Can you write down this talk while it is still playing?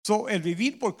So, el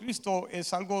vivir por Cristo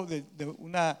es algo de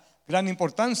una gran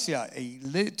importancia.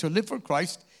 To live for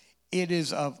Christ, it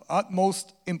is of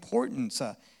utmost importance.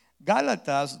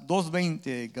 Gálatas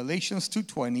 2:20, Galatians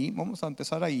 2:20, vamos a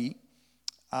empezar ahí.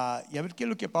 Y a ver qué es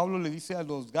lo que Pablo le dice a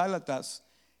los Gálatas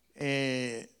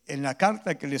en la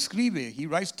carta que le escribe. He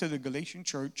writes to the Galatian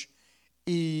church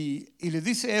y le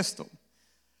dice esto.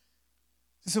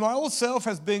 Dice, my old self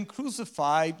has been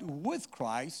crucified with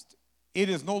Christ. It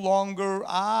is no longer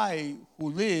I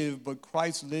who live, but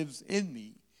Christ lives in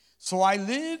me. So I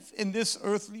live in this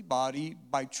earthly body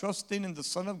by trusting in the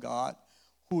Son of God,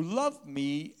 who loved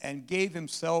me and gave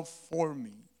himself for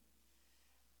me.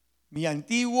 Mi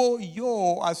antiguo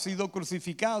yo ha sido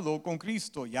crucificado con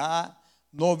Cristo. Ya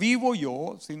no vivo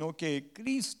yo, sino que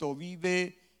Cristo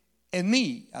vive en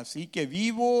mí. Así que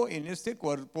vivo en este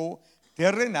cuerpo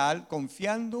terrenal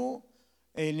confiando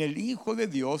en el Hijo de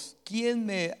Dios, quien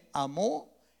me amó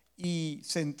y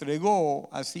se entregó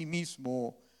a sí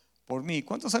mismo por mí.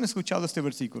 ¿Cuántos han escuchado este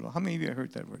versículo? How many of you have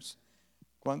heard that verse?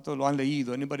 ¿Cuántos lo han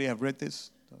leído? Anybody have read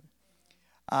this?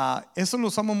 Eso lo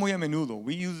usamos muy a menudo.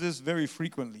 We use this very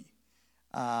frequently.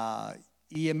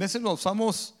 Y en veces lo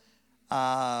usamos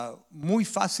muy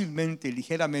fácilmente,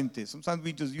 ligeramente. Sometimes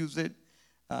we just use it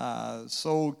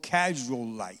so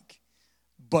casual like.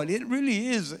 But it really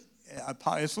is,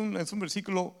 es un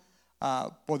versículo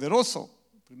poderoso.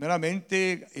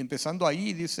 Primeramente, empezando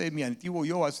ahí, dice, mi antiguo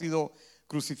yo ha sido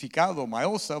crucificado. My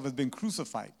old self has been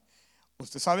crucified.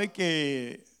 Usted sabe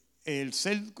que el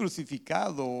ser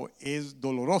crucificado es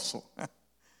doloroso.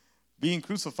 Being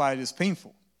crucified is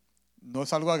painful. No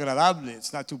es algo agradable.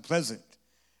 It's not too pleasant.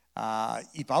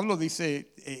 Y Pablo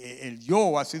dice, el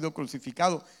yo ha sido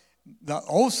crucificado. The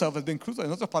old self has been crucified.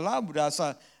 En otras palabras,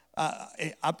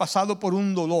 ha pasado por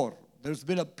un dolor. There's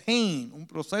been a pain, un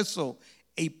proceso,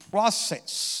 a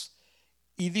process.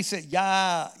 Y dice,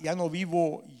 ya no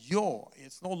vivo yo.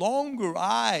 It's no longer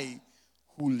I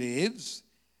who lives,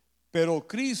 pero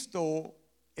Cristo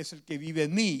es el que vive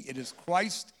en mí. It is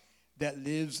Christ that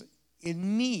lives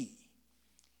in me.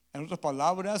 En otras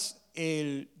palabras,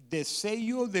 el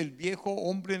deseo del viejo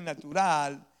hombre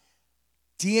natural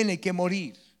tiene que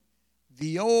morir.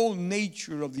 The old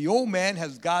nature of the old man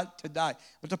has got to die.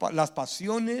 Las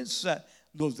pasiones,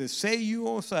 los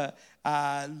deseos,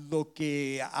 lo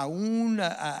que aún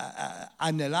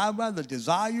anhelaba, the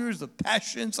desires, the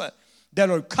passions that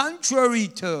are contrary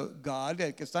to God,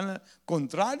 que están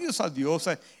contrarios a Dios,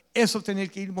 eso tiene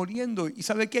que ir muriendo. ¿Y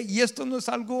sabe qué? Y esto no es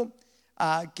algo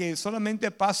que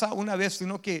solamente pasa una vez,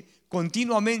 sino que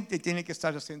continuamente tiene que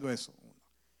estar haciendo eso.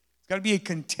 It's got to be a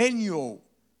continual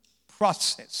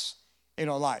process in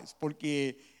our lives,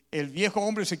 porque el viejo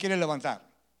hombre se quiere levantar.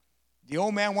 The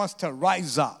old man wants to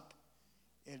rise up.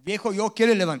 El viejo yo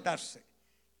quiere levantarse,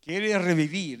 quiere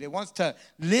revivir. It wants to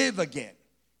live again.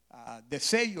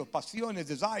 Deseos, pasiones,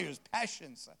 desires,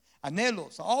 passions,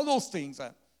 anhelos, all those things.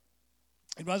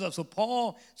 So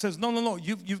Paul says, no,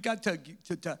 you've got to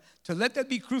let that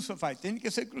be crucified. Tiene que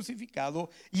ser crucificado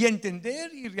y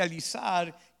entender y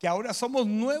realizar que ahora somos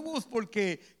nuevos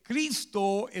porque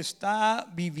Cristo está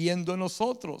viviendo en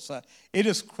nosotros. It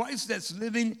is Christ that's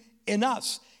living in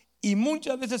us. Y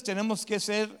muchas veces tenemos que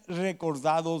ser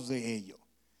recordados de ello.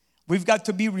 We've got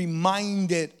to be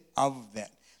reminded of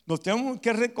that. Nos tenemos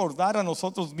que recordar a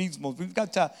nosotros mismos. We've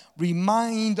got to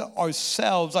remind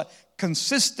ourselves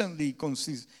consistently,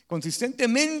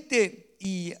 consistentemente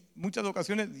y muchas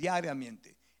ocasiones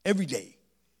diariamente. Every day.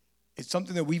 It's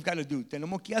something that we've got to do.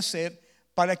 Tenemos que hacer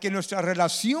para que nuestra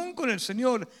relación con el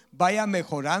Señor vaya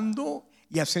mejorando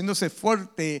y haciéndose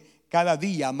fuerte cada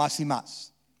día más y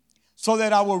más. So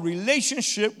that our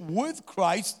relationship with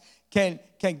Christ can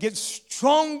get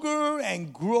stronger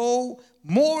and grow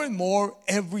more and more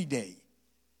every day.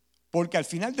 Porque al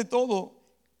final de todo,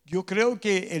 yo creo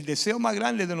que el deseo más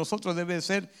grande de nosotros debe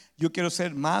ser, yo quiero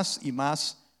ser más y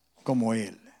más como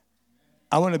Él.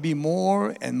 I want to be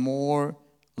more and more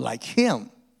like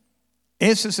Him.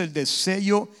 Ese es el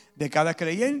deseo de cada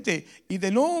creyente. Y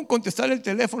de no contestar el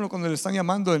teléfono cuando le están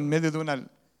llamando en medio de una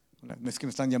es que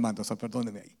me están llamando, o sea,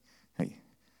 perdóneme ahí.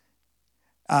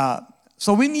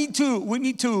 So we need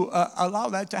to allow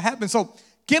that to happen. So,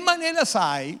 ¿qué maneras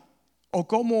hay o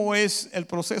cómo es el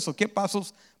proceso? ¿Qué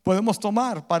pasos podemos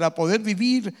tomar para poder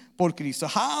vivir por Cristo?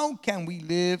 How can we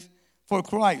live for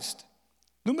Christ?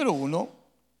 Número 1,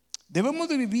 debemos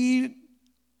de vivir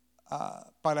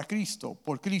para Cristo,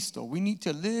 por Cristo. We need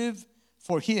to live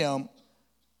for Him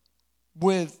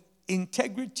with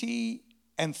integrity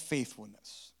and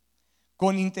faithfulness.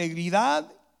 Con integridad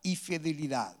y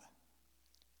fidelidad.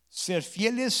 Ser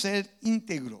fieles, ser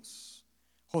íntegros.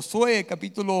 Josué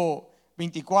capítulo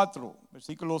 24,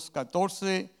 versículos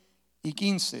 14 y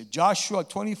 15. Joshua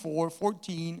 24,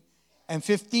 14 and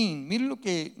 15. Miren lo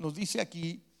que nos dice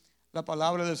aquí la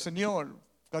palabra del Señor.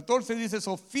 14 dice,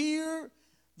 so fear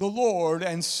the Lord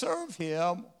and serve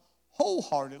him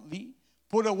wholeheartedly.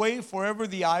 Put away forever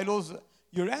the idols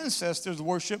your ancestors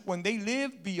worshiped when they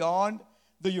lived beyond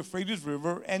the Euphrates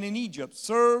River and in Egypt.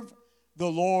 Serve the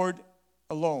Lord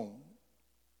alone.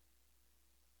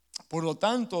 Por lo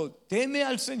tanto, teme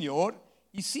al Señor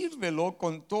y sírvelo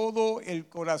con todo el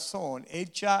corazón.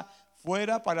 Echa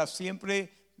fuera para siempre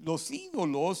los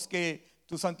ídolos que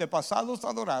tus antepasados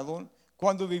adoraron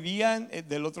cuando vivían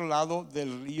del otro lado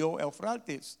del río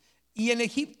Eufrates. Y en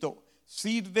Egipto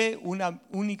sirve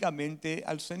únicamente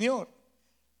al Señor.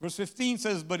 Verse 15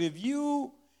 says, but if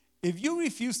you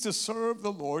refuse to serve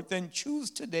the Lord, then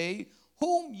choose today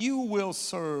whom you will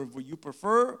serve. Will you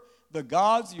prefer the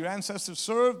gods your ancestors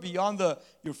served beyond the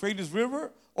Euphrates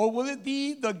River? Or will it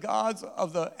be the gods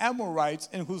of the Amorites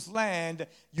in whose land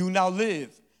you now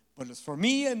live? But as for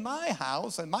me and my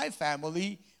house and my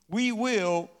family, we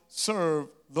will serve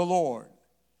the Lord.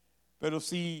 Pero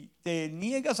si te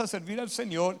niegas a servir al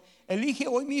Señor, elige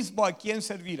hoy mismo a quién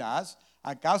servirás.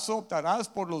 ¿Acaso optarás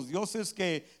por los dioses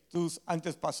que tus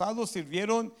antepasados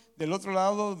sirvieron del otro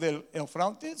lado del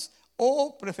Eufrates?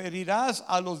 ¿O preferirás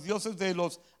a los dioses de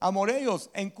los amoreos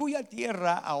en cuya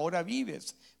tierra ahora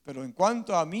vives? Pero en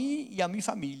cuanto a mí y a mi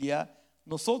familia,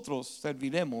 nosotros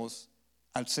serviremos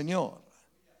al Señor.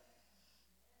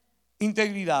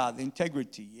 Integridad,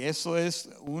 integrity, eso es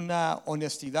una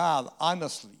honestidad,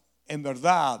 honestly, en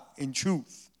verdad, in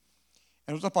truth.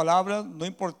 En otras palabras, no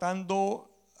importando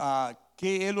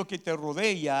qué es lo que te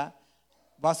rodea,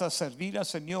 vas a servir al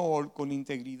Señor con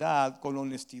integridad, con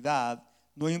honestidad,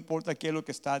 no importa qué es lo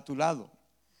que está a tu lado.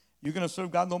 You're going to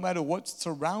serve God no matter what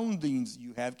surroundings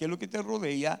you have, qué es lo que te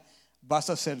rodea, vas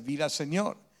a servir al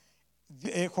Señor.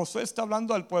 Josué está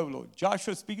hablando al pueblo.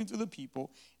 Joshua speaking to the people.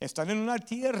 Están en una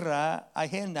tierra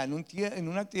ajena, en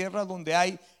una tierra donde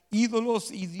hay ídolos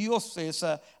y dioses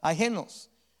ajenos.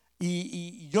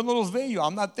 Y yo no los veo.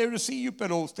 I'm not there to see you,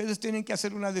 pero ustedes tienen que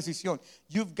hacer una decisión.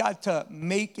 You've got to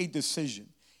make a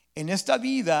decision. En esta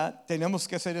vida tenemos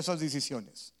que hacer esas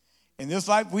decisiones. In this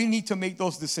life we need to make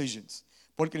those decisions.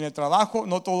 Porque en el trabajo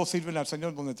no todos sirven al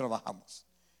Señor donde trabajamos.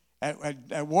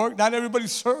 At work, not everybody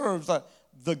serves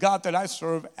the God that I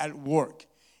serve at work.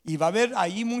 Y va a haber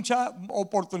ahí mucha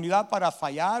oportunidad para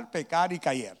fallar, pecar y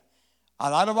caer. A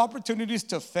lot of opportunities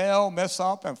to fail, mess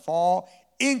up and fall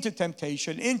into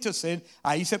temptation, into sin.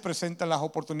 Ahí se presentan las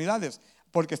oportunidades.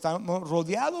 Porque estamos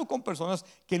rodeados con personas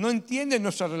que no entienden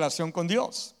nuestra relación con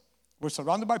Dios. We're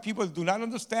surrounded by people that do not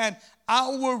understand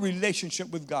our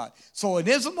relationship with God. So en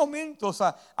esos momentos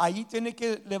ahí tiene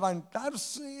que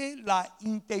levantarse la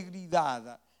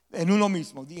integridad en uno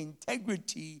mismo, the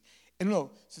integrity en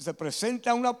uno. Si se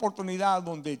presenta una oportunidad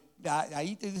donde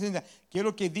ahí te dicen,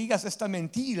 quiero que digas esta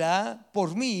mentira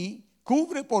por mí,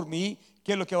 cubre por mí,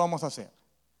 ¿qué es lo que vamos a hacer?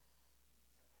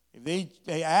 If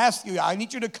they ask you, I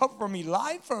need you to cover for me,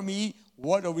 lie for me,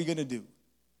 what are we going to do?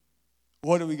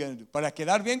 What are we going to do? ¿Para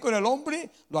quedar bien con el hombre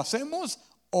lo hacemos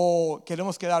o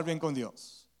queremos quedar bien con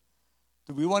Dios?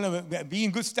 Do we want to be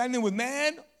in good standing with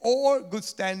man or good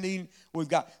standing with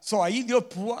God? So ahí Dios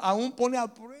aún pone a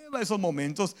prueba esos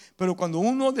momentos, pero cuando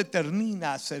uno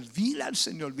determina servir al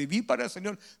Señor, vivir para el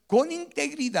Señor con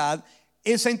integridad,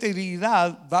 esa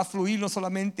integridad va a fluir no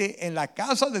solamente en la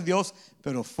casa de Dios,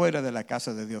 pero fuera de la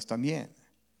casa de Dios también.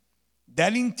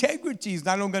 That integrity is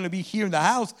not only going to be here in the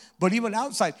house, but even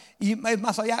outside. Y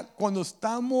más allá, cuando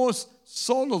estamos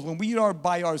solos, when we are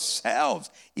by ourselves,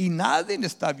 y nadie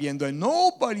está viendo, and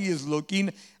nobody is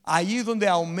looking, ahí es donde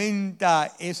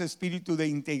aumenta ese espíritu de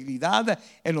integridad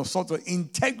en nosotros.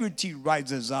 Integrity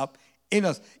rises up in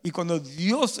us. Y cuando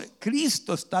Dios,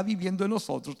 Cristo está viviendo en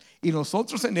nosotros, y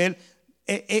nosotros en Él,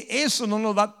 eso no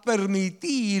nos va a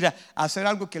permitir hacer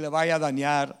algo que le vaya a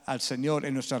dañar al Señor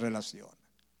en nuestra relación.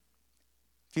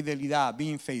 Fidelidad,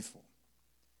 being faithful.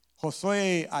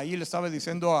 Josué ahí le estaba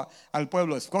diciendo al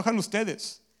pueblo, escojan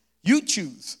ustedes. You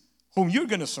choose whom you're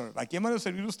going to serve. ¿A quién van a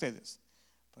servir ustedes?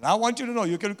 But I want you to know,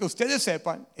 yo quiero que ustedes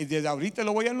sepan, y desde ahorita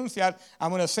lo voy a anunciar, I'm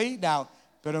going to say it now,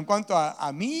 pero en cuanto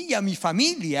a mí y a mi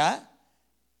familia,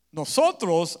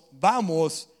 nosotros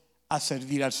vamos a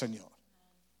servir al Señor.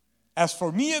 As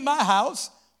for me and my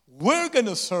house, we're going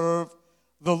to serve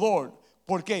the Lord.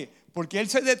 ¿Por qué? Porque Él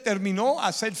se determinó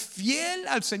a ser fiel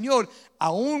al Señor,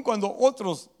 aun cuando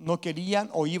otros no querían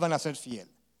o iban a ser fiel.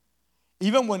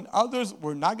 Even when others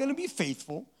were not going to be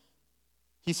faithful,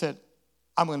 He said,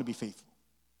 I'm going to be faithful.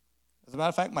 As a matter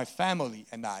of fact, my family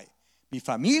and I, mi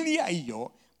familia y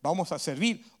yo, vamos a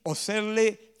servir o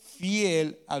serle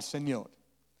fiel al Señor.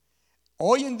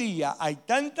 Hoy en día hay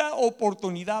tanta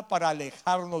oportunidad para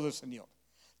alejarnos del Señor.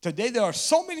 Today there are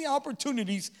so many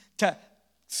opportunities to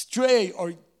stray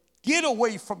or get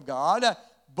away from God.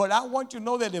 But I want you to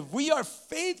know that if we are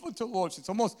faithful to the Lord, si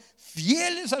somos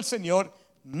fieles al Señor,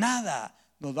 nada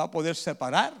nos va a poder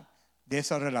separar de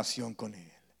esa relación con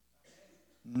Él.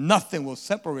 Nothing will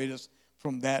separate us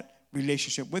from that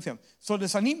relationship with Him. So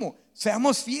les animo,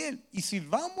 seamos fiel y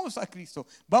sirvamos a Cristo.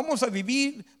 Vamos a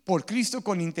vivir por Cristo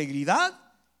con integridad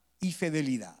y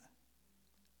fidelidad.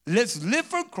 Let's live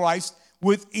for Christ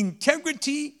with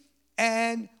integrity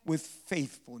and with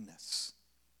faithfulness.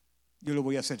 Yo lo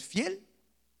voy a ser fiel,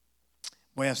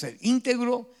 voy a ser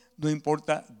íntegro, no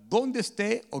importa dónde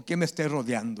esté o qué me esté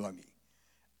rodeando a mí.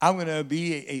 I'm going to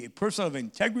be a person of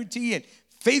integrity and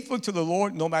faithful to the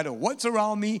Lord no matter what's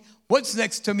around me, what's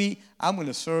next to me. I'm going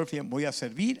to serve Him. Voy a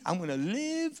servir. I'm going to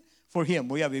live for Him.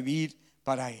 Voy a vivir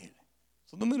para Él.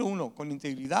 So, número uno, con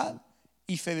integridad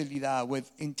y fidelidad.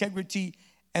 With integrity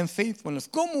and faithfulness.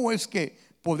 ¿Cómo es que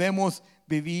podemos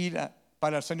vivir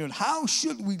para el Señor? How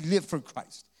should we live for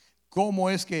Christ?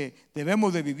 ¿Cómo es que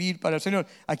debemos de vivir para el Señor?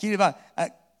 Aquí le va.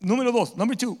 Número dos.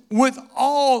 Number two. With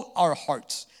all our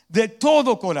hearts. De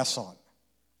todo corazón.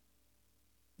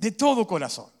 De todo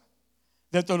corazón.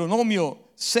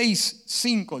 Deuteronomio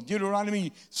 6:5,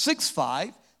 Deuteronomy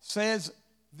 6:5 says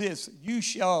this: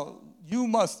 you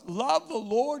must love the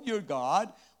Lord your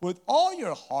God with all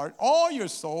your heart, all your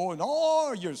soul, and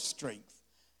all your strength.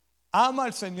 Ama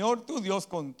al Señor tu Dios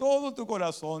con todo tu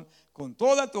corazón, con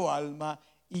toda tu alma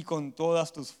y con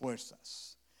todas tus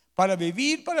fuerzas. Para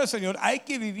vivir para el Señor hay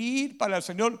que vivir para el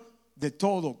Señor de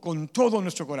todo, con todo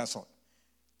nuestro corazón.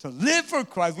 To live for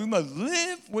Christ, we must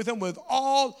live with Him with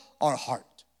all our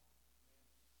heart.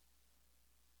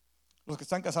 Los que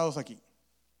están casados aquí,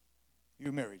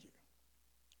 you're married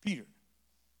here.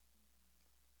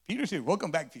 Peter's here.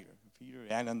 Welcome back, Peter. Peter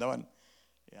ya andaban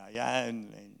allá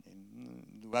en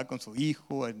un lugar con su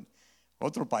hijo en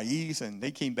otro país, and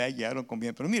they came back, llegaron con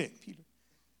bien. Pero mire, Peter,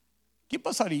 ¿qué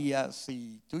pasaría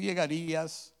si tú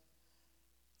llegarías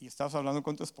y estás hablando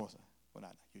con tu esposa, con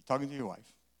Ana? You're talking to your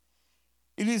wife.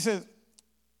 Y le dices,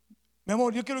 mi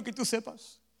amor, yo quiero que tú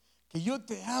sepas que yo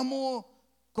te amo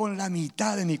con la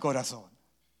mitad de mi corazón.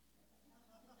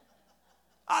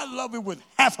 I love you with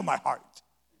half of my heart.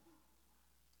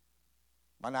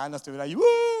 Ana estuviera ahí,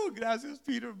 gracias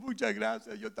Peter, muchas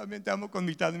gracias. Yo también te amo con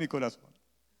mitad de mi corazón.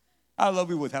 I love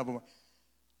you with half of my heart.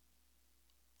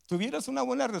 ¿Tuvieras una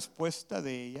buena respuesta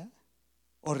de ella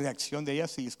o reacción de ella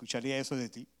si escucharía eso de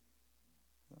ti?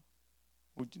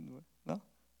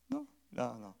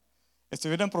 No.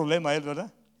 Estuviera en problema él, ¿verdad?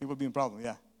 It would be in problem,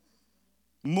 yeah.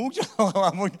 Muchos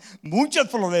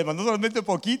problemas, no solamente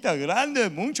poquitas, grandes,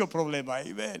 muchos problemas.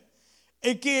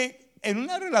 Es que en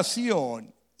una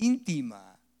relación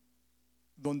íntima,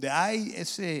 donde hay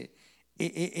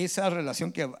esa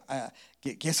relación que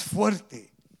es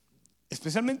fuerte,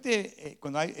 especialmente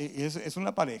cuando es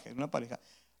una pareja,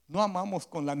 no amamos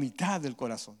con la mitad del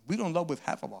corazón. We don't love with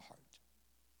half of our heart.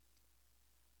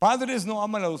 Padres no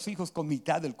aman a los hijos con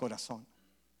mitad del corazón.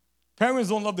 Parents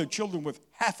don't love their children with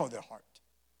half of their heart.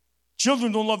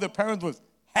 Children don't love their parents with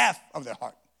half of their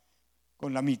heart.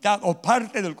 Con la mitad o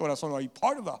parte del corazón, or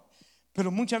part of that.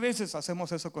 Pero muchas veces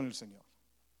hacemos eso con el Señor.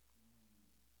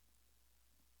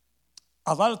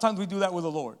 A lot of times we do that with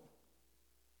the Lord.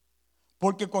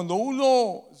 Porque cuando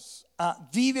uno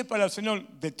vive para el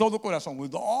Señor de todo corazón,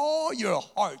 with all your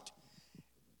heart,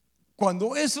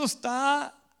 cuando eso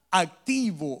está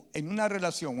activo en una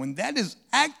relación, when that is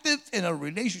active in a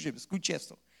relationship, escuche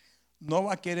esto, no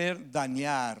va a querer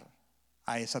dañar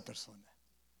a esa persona.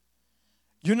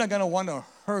 You're not going to want to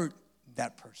hurt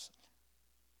that person.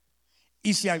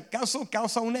 Y si al caso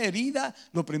causa una herida,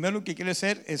 lo primero que quiere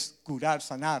hacer es curar,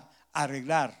 sanar,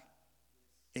 arreglar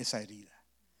esa herida.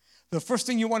 The first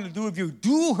thing you want to do if you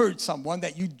do hurt someone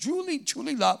that you truly,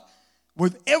 truly love,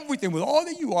 with everything, with all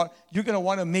that you are, you're going to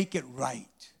want to make it right.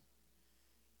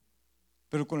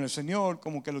 Pero con el Señor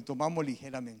como que lo tomamos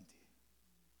ligeramente.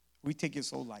 We take it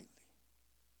so lightly.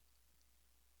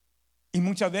 Y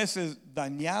muchas veces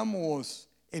dañamos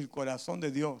el corazón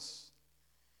de Dios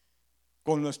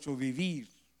con nuestro vivir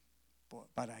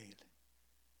para Él.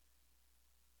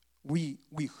 We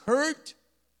hurt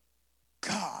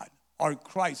God or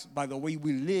Christ by the way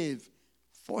we live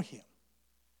for Him.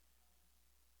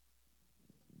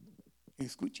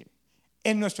 Escuche,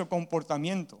 en nuestro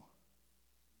comportamiento,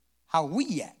 how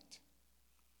we act,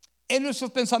 en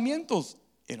nuestros pensamientos,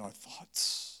 in our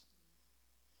thoughts,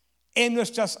 en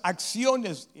nuestras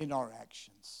acciones, in our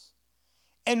actions,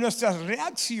 en nuestras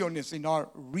reacciones, in our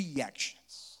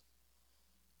reactions.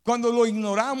 Cuando lo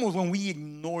ignoramos, when we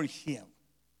ignore Him.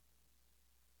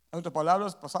 En otras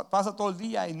palabras, pasa todo el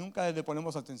día y nunca le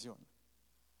ponemos atención.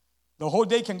 The whole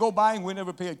day can go by and we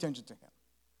never pay attention to Him.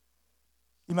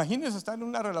 Imagínense estar en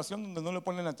una relación donde no le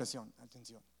ponen atención.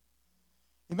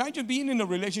 Imagine being in a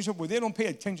relationship where they don't pay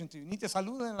attention to you. Ni te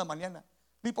saludan en la mañana,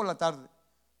 ni por la tarde.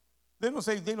 They don't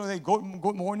say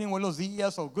good morning, buenos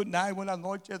días, or good night, buenas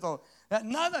noches, or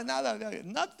nada,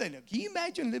 nothing. Can you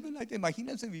imagine living like that?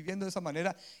 Imagínense viviendo de esa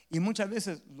manera. Y muchas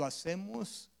veces lo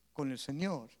hacemos con el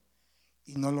Señor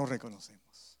y no lo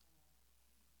reconocemos.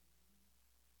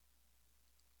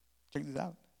 Check this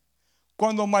out.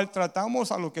 Cuando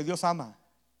maltratamos a lo que Dios ama.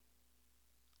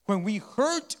 When we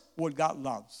hurt what God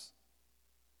loves.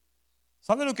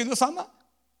 ¿Sabe lo que Dios ama?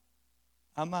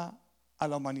 Ama a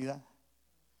la humanidad,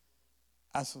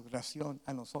 a su creación,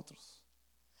 a nosotros.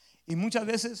 Y muchas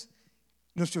veces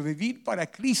nuestro vivir para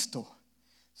Cristo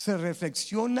se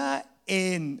reflexiona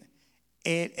en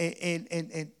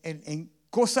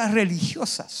cosas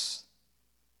religiosas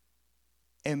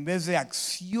en vez de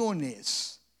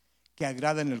acciones que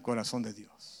agradan el corazón de Dios.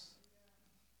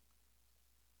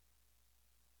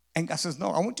 And God says,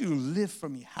 no, I want you to live for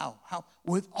me. How?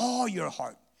 With all your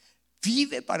heart.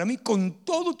 Vive para mí con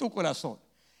todo tu corazón.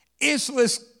 Eso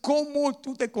es cómo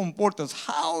tú te comportas.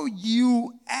 How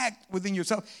you act within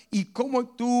yourself. Y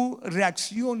cómo tú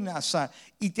reaccionas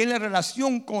y tienes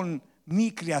relación con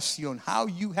mi creación. How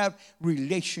you have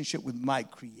relationship with my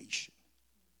creation.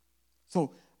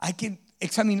 So, hay que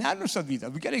examinar nuestra vida.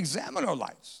 We got to examine our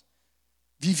lives.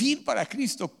 Vivir para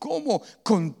Cristo como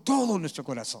con todo nuestro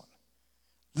corazón.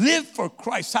 Live for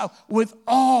Christ, how? With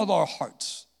all our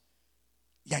hearts.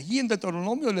 Y allí en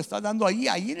Deuteronomio le está dando ahí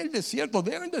en el desierto,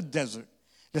 there in the desert.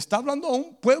 Le está hablando a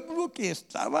un pueblo que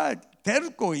estaba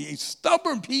terco y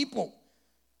stubborn people.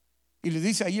 Y le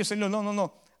dice ahí el Señor,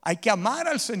 no. Hay que amar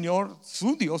al Señor,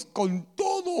 su Dios, con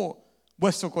todo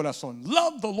vuestro corazón.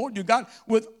 Love the Lord your God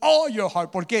with all your heart.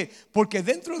 ¿Por qué? Porque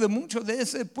dentro de mucho de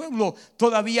ese pueblo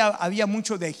todavía había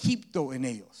mucho de Egipto en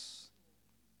ellos.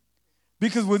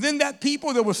 Because within that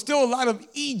people there was still a lot of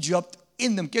Egypt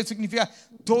in them. ¿Qué significa?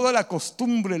 Toda la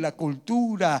costumbre, la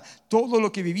cultura, todo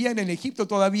lo que vivían en Egipto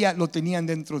todavía lo tenían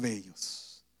dentro de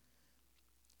ellos.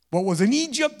 What was in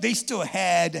Egypt, they still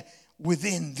had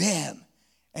within them.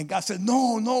 And God said,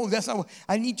 no, that's not,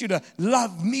 I need you to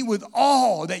love me with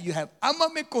all that you have.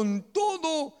 Ámame con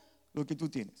todo lo que tú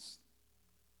tienes.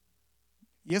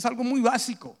 Y es algo muy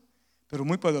básico, pero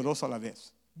muy poderoso a la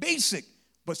vez. Basic,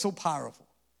 but so powerful.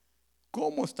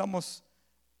 ¿Cómo estamos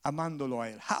amándolo a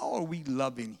Él? How are we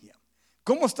loving Him?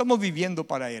 ¿Cómo estamos viviendo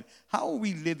para Él? How are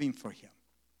we living for Him?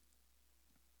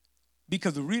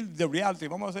 Because the reality,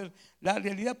 vamos a hacer la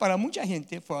realidad para mucha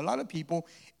gente, for a lot of people,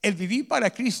 el vivir para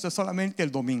Cristo es solamente el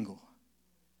domingo.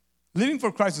 Living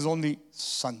for Christ is only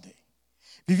Sunday.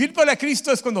 Vivir para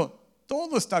Cristo es cuando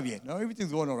todo está bien, no?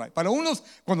 Everything's going all right. Para unos,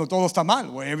 cuando todo está mal,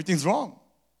 where everything's wrong.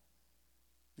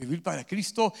 Vivir para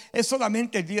Cristo es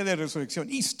solamente el día de resurrección,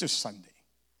 Easter Sunday.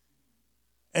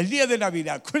 El día de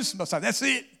Navidad, Christmas, that's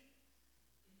it.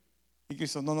 Y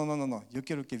Cristo, no. Yo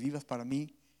quiero que vivas para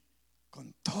mí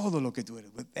con todo lo que tú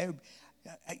eres.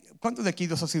 ¿Cuántos de aquí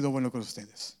Dios ha sido bueno con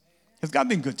ustedes? Has God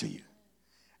been good to you?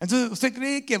 Entonces, ¿usted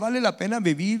cree que vale la pena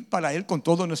vivir para Él con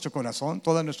todo nuestro corazón,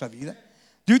 toda nuestra vida?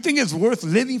 Do you think it's worth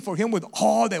living for Him with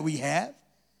all that we have?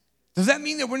 Does that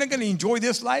mean that we're not going to enjoy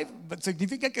this life?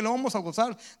 ¿Significa que no vamos a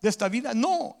gozar de esta vida?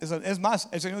 No, es más,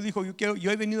 el Señor dijo,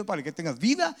 yo he venido para que tengas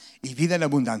vida y vida en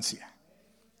abundancia.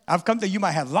 I've come that you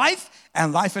might have life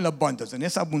and life in abundance. En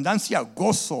esa abundancia,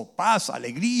 gozo, paz,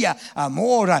 alegría,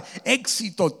 amor,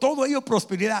 éxito, todo ello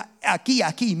prosperidad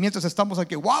aquí, mientras estamos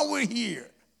aquí. While we're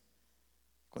here.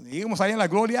 Cuando lleguemos allá en la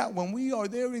gloria, when we are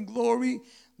there in glory,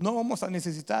 no vamos a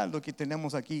necesitar lo que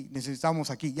tenemos aquí, necesitamos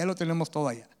aquí, ya lo tenemos todo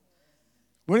allá.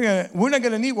 We're not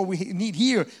going to need what we need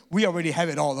here. We already have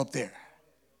it all up there.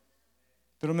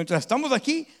 Pero mientras estamos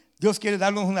aquí, Dios quiere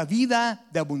darnos una vida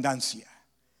de abundancia.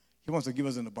 He wants to give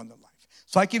us an abundant life.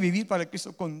 So hay que vivir para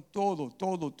Cristo con todo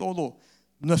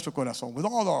nuestro corazón. With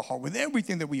all our heart, with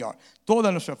everything that we are.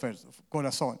 Toda nuestra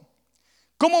corazón.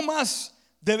 ¿Cómo más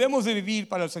debemos de vivir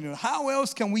para el Señor? How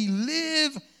else can we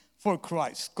live for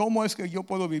Christ? ¿Cómo es que yo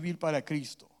puedo vivir para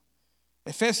Cristo?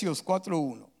 Efesios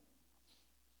 4:1.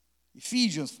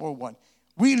 Ephesians 4:1.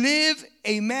 We live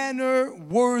a manner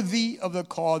worthy of the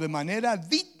call, de manera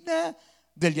digna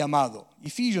del llamado.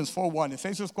 Ephesians 4:1.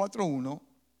 Efesios 4:1.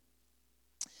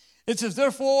 It says,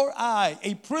 therefore I,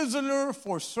 a prisoner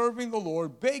for serving the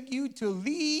Lord, beg you to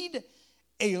lead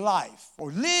a life,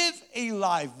 or live a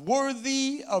life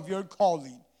worthy of your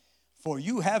calling, for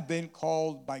you have been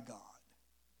called by God.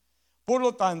 Por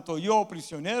lo tanto, yo,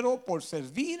 prisionero, por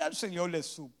servir al Señor, les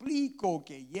suplico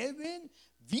que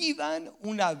vivan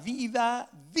una vida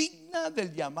digna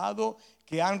del llamado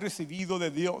que han recibido de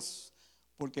Dios,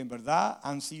 porque en verdad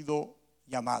han sido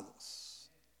llamados.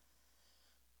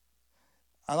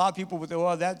 A lot of people would say,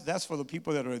 well, that's for the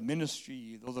people that are in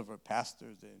ministry. Those are for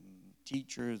pastors and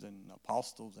teachers and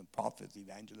apostles and prophets,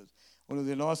 evangelists. Uno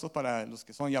dice, no, eso es para los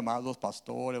que son llamados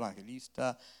pastor,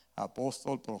 evangelista,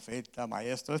 apóstol, profeta,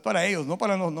 maestro. Es para ellos, no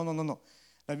para nosotros. No.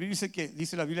 La Biblia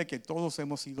dice la Biblia que todos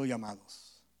hemos sido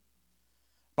llamados.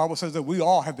 The Bible says that we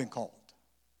all have been called.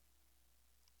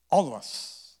 All of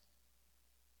us.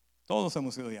 Todos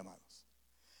hemos sido llamados.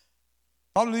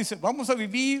 Pablo dice, vamos a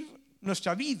vivir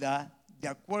nuestra vida de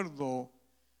acuerdo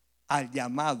al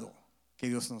llamado que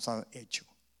Dios nos ha hecho.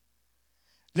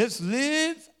 Let's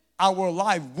live our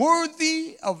life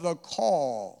worthy of the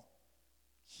call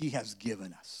He has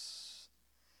given us.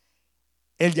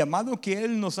 El llamado que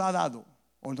Él nos ha dado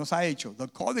o nos ha hecho, the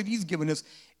call that He's given us,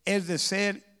 es de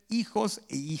ser hijos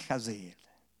e hijas de Él.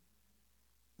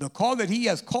 The call that He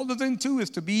has called us into is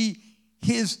to be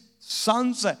His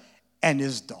sons and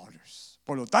His daughters.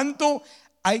 Por lo tanto,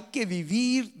 hay que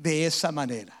vivir de esa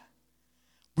manera.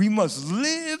 We must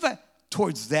live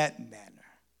towards that manner.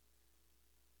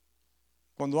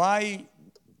 Cuando hay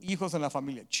hijos en la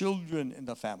familia, children in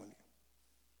the family,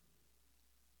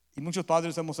 y muchos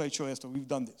padres hemos hecho esto, we've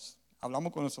done this.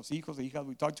 Hablamos con nuestros hijos e hijas,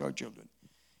 we talk to our children.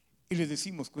 Y les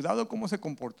decimos, cuidado cómo se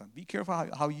comportan. Be careful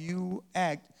how you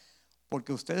act, porque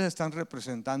ustedes están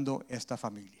representando esta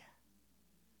familia.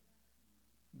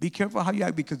 Be careful how you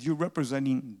act because you're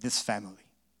representing this family.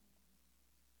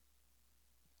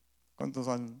 ¿Cuántos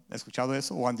han escuchado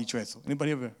eso o han dicho eso?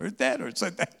 Anybody ever heard that or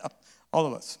said that? All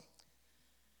of us.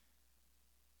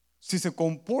 Si se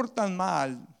comportan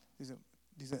mal,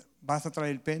 dice, vas a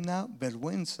traer pena,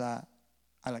 vergüenza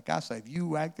a la casa. If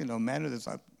you act in a manner that's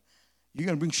like, you're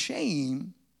going to bring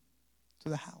shame to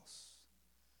the house.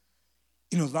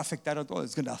 Y nos va a afectar a todos.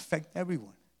 It's going to affect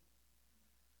everyone.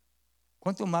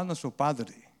 ¿Cuánto más nuestro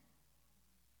Padre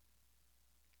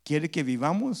quiere que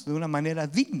vivamos de una manera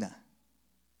digna?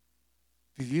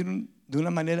 Vivir de una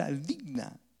manera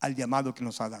digna al llamado que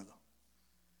nos ha dado.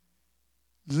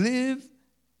 Live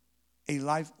a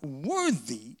life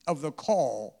worthy of the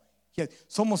call.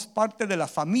 Somos parte de la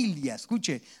familia.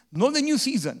 Escuche, no de New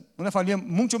Season, una familia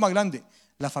mucho más grande,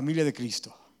 la familia de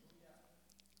Cristo.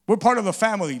 We're part of the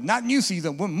family, not New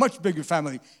Season. We're a much bigger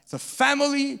family. It's a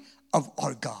family of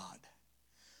our God.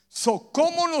 So,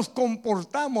 ¿cómo nos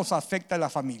comportamos afecta a la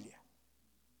familia?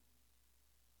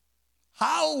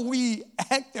 How we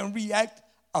act and react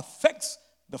affects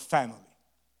the family.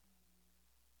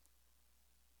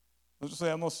 Nosotros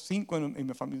éramos 5 en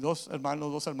mi familia, 2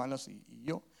 hermanos, 2 hermanas y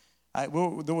yo.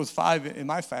 There was 5 in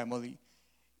my family.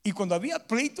 Y cuando había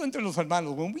pleito entre los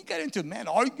hermanos, when we got into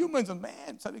arguments,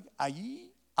 ¿sabe?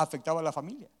 Allí afectaba a la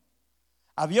familia.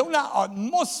 Había una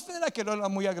atmósfera que no era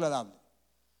muy agradable.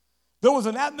 There was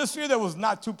an atmosphere that was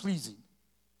not too pleasing.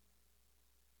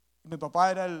 Mi papá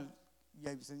era y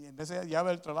en vez de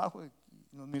llevar el trabajo,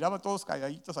 nos miraba todos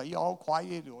calladitos ahí, all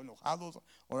quiet, o enojados,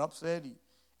 or upset. Y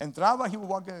entraba, he would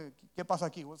walk in, ¿qué pasa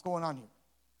aquí? What's going on here?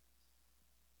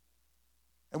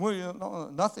 And we, no,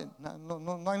 nothing,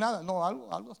 no hay nada, no,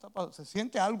 algo está pasando, se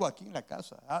siente algo aquí en la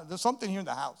casa. There's something here in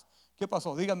the house. ¿Qué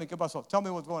pasó? Dígame qué pasó. Tell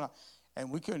me what's going on. And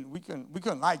we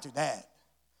couldn't lie to dad.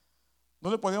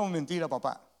 No le podíamos mentir a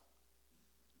papá.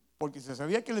 Porque si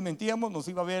sabía que le mentíamos, nos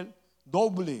iba a ver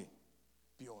doble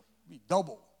peor.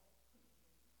 Double.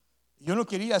 Yo no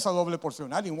quería esa doble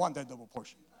porción. I didn't want that double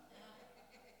portion.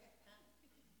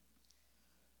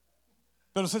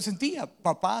 Pero se sentía,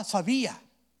 papá sabía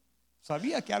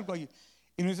que algo ahí.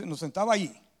 Y nos sentaba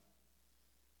allí.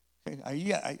 Ahí,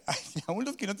 aún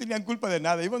los que no tenían culpa de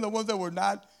nada, even the ones that were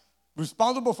not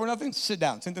responsible for nothing, sit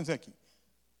down, siéntense aquí.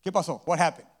 ¿Qué pasó? What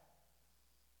happened?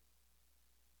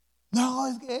 No,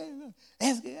 es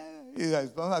que. Y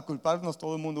vamos a culparnos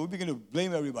todo el mundo. We begin to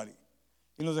blame everybody.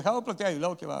 Y nos dejaba plantear. Y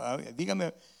luego,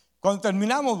 dígame, cuando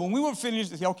terminamos, when we were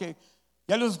finished, decía, okay,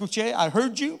 ya los escuché, I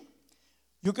heard you.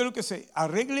 Yo quiero que se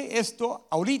arregle esto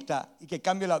ahorita y que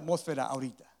cambie la atmósfera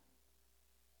ahorita.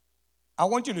 I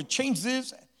want you to change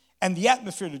this and the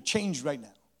atmosphere to change right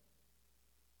now.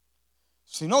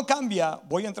 Si no cambia,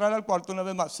 voy a entrar al cuarto una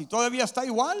vez más. Si todavía está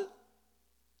igual,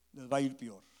 les va a ir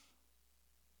peor.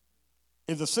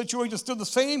 If the situation is still the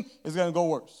same, it's going to go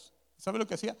worse. ¿Sabe lo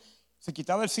que hacía? Se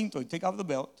quitaba el cinto y take off the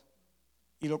belt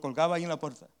y lo colgaba ahí en la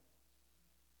puerta.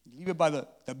 Leave it by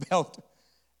the belt.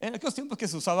 En aquellos tiempos que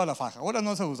se usaba la faja, ahora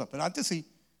no se usa, pero antes sí.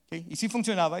 Okay? Y sí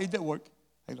funcionaba, it did work.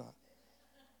 Ahí lo.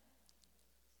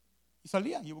 Y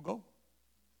salía, you would go.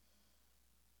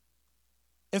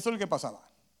 Eso es lo que pasaba.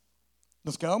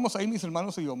 Nos quedábamos ahí, mis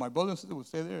hermanos y yo, my brother and sister would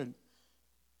stay there,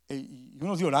 y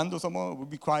unos llorando, someone would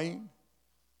be crying.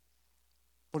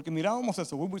 Porque mirábamos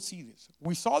eso, we would see this.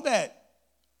 We saw that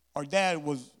our dad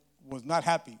was not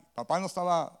happy. Papá no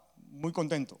estaba muy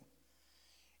contento.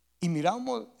 Y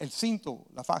mirábamos el cinto,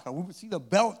 la faja, we would see the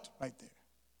belt right there.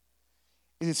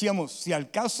 Y decíamos, si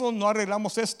al caso no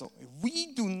arreglamos esto, if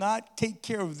we do not take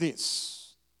care of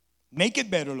this, make it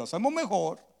better, lo hacemos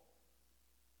mejor,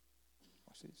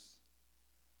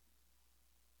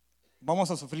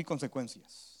 vamos a sufrir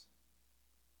consecuencias.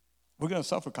 We're going to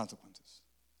suffer consequences.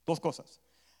 Dos cosas.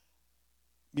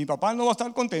 Mi papá no va a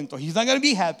estar contento. He's not going to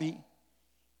be happy.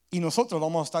 Y nosotros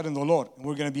vamos a estar en dolor. And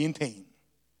we're going to be in pain.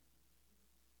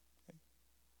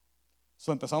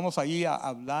 So empezamos ahí a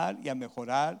hablar y a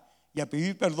mejorar y a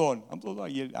pedir perdón.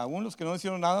 Y aún los que no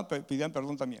hicieron nada pidían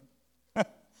perdón también.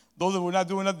 Those that were not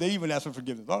doing that, they even asked for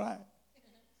forgiveness. All right.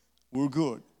 We're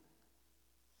good.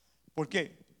 ¿Por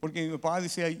qué? Porque mi papá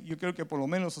decía, yo quiero que por lo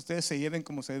menos ustedes se lleven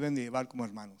como se deben de llevar como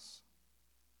hermanos.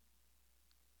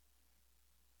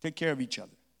 Take care of each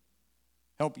other.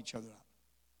 Help each other out.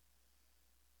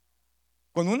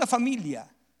 Cuando una familia,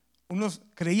 unos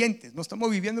creyentes, no estamos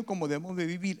viviendo como debemos de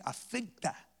vivir,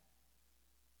 afecta.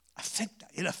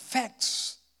 It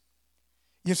affects.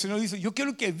 Y el Señor dice, yo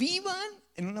quiero que vivan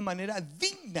en una manera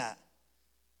digna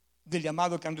del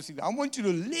llamado que han recibido. I want you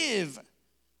to live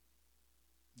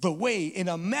the way in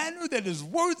a manner that is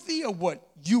worthy of what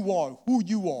you are, who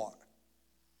you are.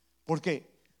 ¿Por qué?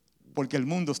 Porque el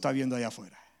mundo está viendo allá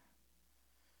afuera.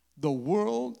 The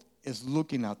world is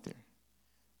looking out there.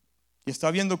 Y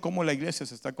está viendo cómo la iglesia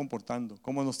se está comportando,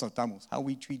 cómo nos tratamos, how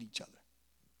we treat each other.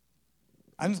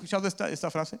 ¿Han escuchado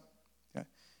esta frase?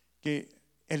 Que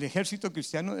el ejército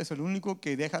cristiano es el único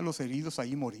que deja a los heridos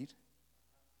ahí morir.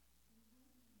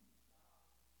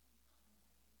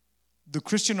 The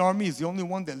Christian army is the only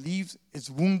one that leaves its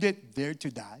wounded there to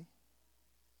die.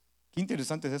 Qué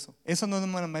interesante es eso. Esa no es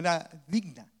una manera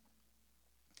digna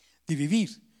de vivir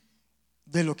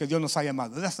de lo que Dios nos ha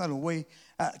llamado. That's not a way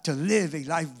to live a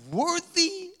life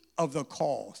worthy of the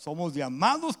call. Somos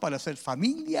llamados para ser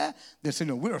familia del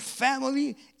Señor. We're a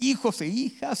family, hijos e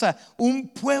hijas, un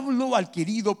pueblo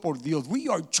adquirido por Dios. We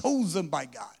are chosen by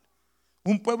God.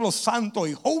 Un pueblo santo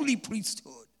y holy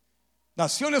priesthood.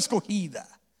 Nación escogida.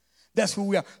 That's who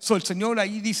we are. So el Señor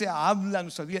ahí dice, habla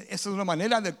nuestra vida. Esa es una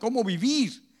manera de cómo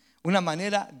vivir, una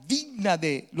manera digna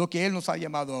de lo que Él nos ha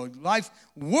llamado. Life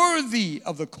worthy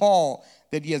of the call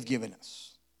that He has given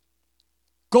us.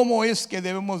 ¿Cómo es que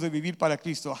debemos de vivir para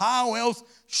Cristo? How else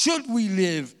should we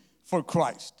live for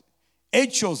Christ?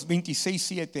 Hechos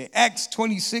 26:7, Acts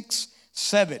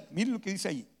 26:7. Miren lo que dice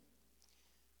ahí.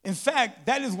 In fact,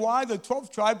 that is why the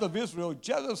 12 tribes of Israel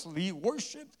jealously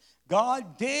worshiped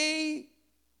God day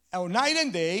or night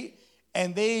and day,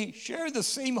 and they share the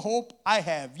same hope I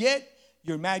have. Yet,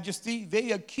 Your Majesty,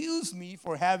 they accuse me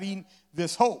for having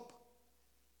this hope.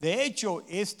 De hecho,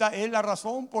 esta es la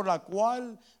razón por la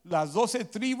cual las 12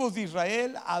 tribus de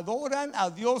Israel adoran a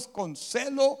Dios con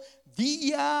celo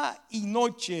día y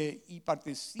noche y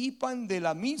participan de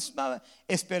la misma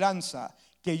esperanza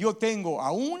que yo tengo.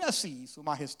 Aún así, Su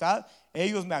Majestad,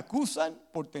 ellos me acusan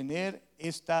por tener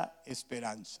esta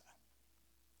esperanza.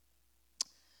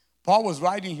 Paul was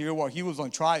writing here while he was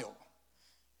on trial.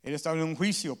 Él estaba en un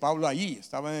juicio, Pablo allí,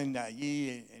 estaba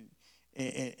allí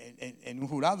en un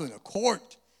jurado, en a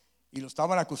court, y lo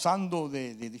estaban acusando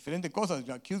de diferentes cosas,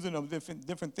 accusing of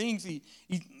different things, y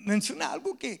menciona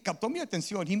algo que captó mi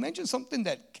atención. He mentioned something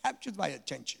that captured my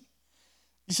attention.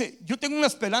 Dice, yo tengo una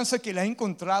esperanza que la he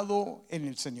encontrado en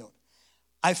el Señor.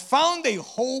 I found a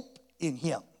hope in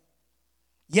Him.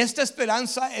 Y esta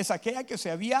esperanza es aquella que se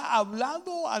había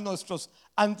hablado a nuestros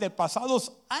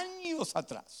antepasados años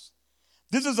atrás.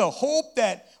 This is a hope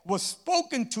that was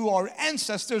spoken to our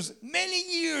ancestors many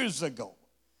years ago.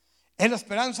 Es la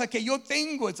esperanza que yo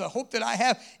tengo. It's a hope that I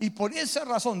have. Y por esa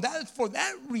razón, for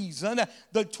that reason,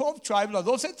 the 12 tribes, las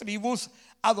 12 tribus,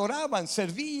 adoraban,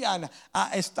 servían,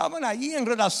 estaban ahí en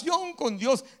relación con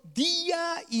Dios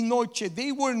día y noche.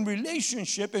 They were in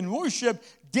relationship and worship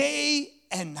day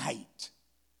and night.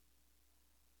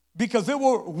 Because they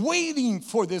were waiting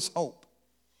for this hope.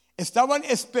 Estaban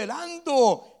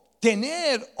esperando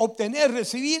obtener,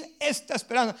 recibir esta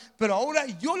esperanza. Pero ahora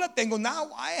yo la tengo.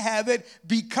 Now I have it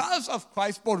because of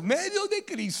Christ, por medio de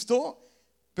Cristo.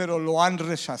 Pero lo han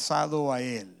rechazado a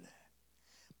Él.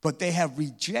 But they have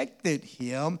rejected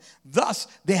Him. Thus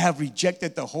they have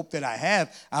rejected the hope that I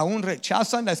have. Aún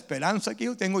rechazan la esperanza que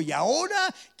yo tengo. Y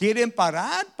ahora quieren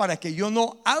parar para que yo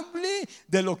no hable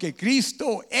de lo que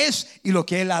Cristo es y lo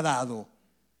que Él ha dado.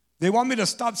 They want me to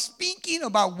stop speaking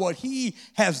about what he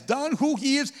has done, who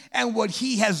he is, and what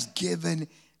he has given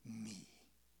me.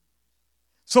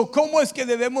 So, ¿cómo es que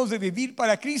debemos de vivir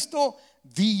para Cristo?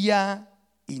 Día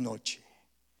y noche.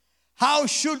 How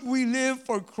should we live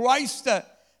for Christ?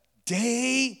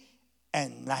 Day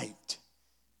and night.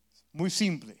 Muy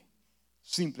simple,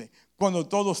 simple. Cuando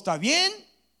todo está bien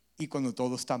y cuando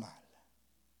todo está mal.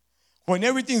 When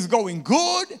everything's going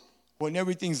good, when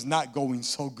everything's not going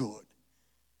so good.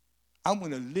 I'm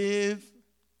going to live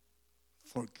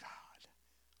for God,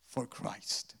 for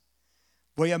Christ.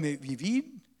 Voy a vivir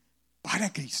para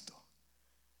Cristo.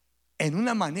 En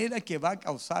una manera que va a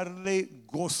causarle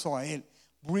gozo a Él.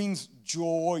 Brings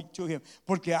joy to him.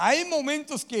 Porque hay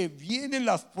momentos que vienen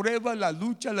las pruebas, la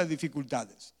lucha, las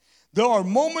dificultades. There are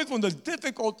moments when the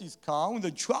difficulties come, when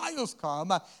the trials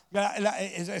come.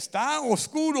 Está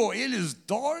oscuro, it is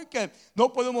dark. No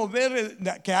podemos ver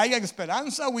que haya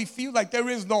esperanza. We feel like there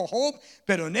is no hope.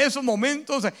 Pero en esos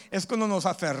momentos es cuando nos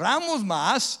aferramos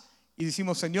más y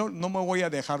decimos, Señor, no me voy a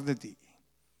dejar de ti.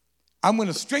 I'm going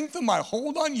to strengthen my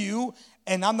hold on you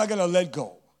and I'm not going to let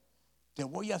go. Te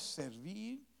voy a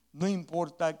servir, no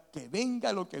importa que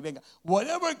venga lo que venga.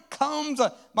 Whatever comes,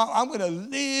 I'm going to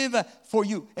live for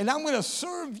you. And I'm going to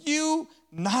serve you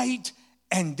night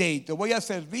and day. Te voy a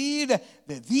servir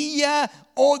de día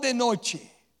o de noche.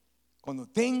 Cuando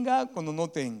tenga, cuando no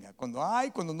tenga. Cuando hay,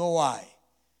 cuando no hay.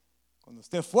 Cuando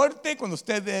esté fuerte, cuando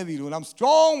esté débil. When I'm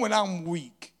strong, when I'm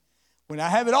weak. When I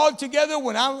have it all together,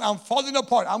 when I'm falling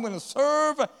apart. I'm going to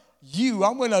serve you.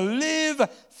 I'm going to live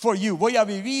for you. Voy a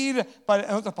vivir,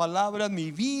 en otras palabras, mi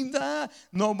vida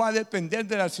no va a depender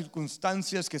de las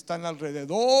circunstancias que están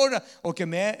alrededor o que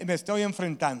me estoy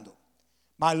enfrentando.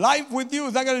 My life with you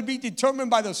is not going to be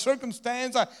determined by the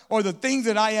circumstance or the things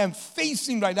that I am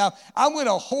facing right now. I'm going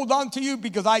to hold on to you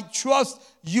because I trust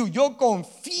you. Yo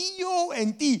confío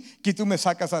en ti que tú me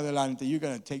sacas adelante. You're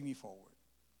going to take me forward.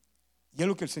 Y es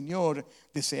lo que el Señor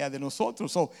desea de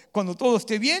nosotros. So, cuando todo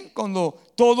esté bien, cuando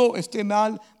todo esté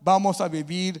mal, vamos a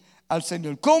vivir al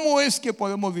Señor. ¿Cómo es que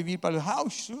podemos vivir para Él? How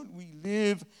should we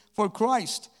live for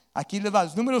Christ? Aquí le va.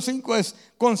 Número 5 es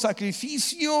con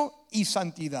sacrificio y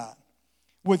santidad.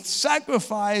 With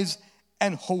sacrifice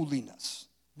and holiness.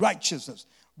 Righteousness.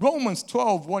 Romans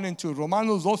 12, 1 and 2.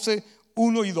 Romanos 12,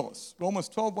 1 y 2. Romans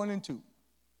 12, 1 and 2.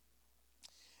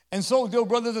 And so, dear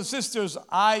brothers and sisters,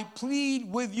 I plead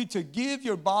with you to give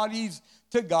your bodies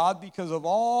to God because of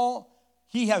all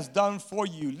He has done for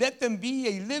you. Let them be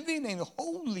a living and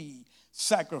holy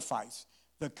sacrifice,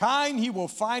 the kind He will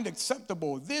find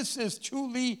acceptable. This is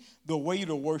truly the way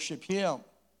to worship Him.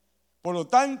 Por lo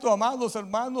tanto, amados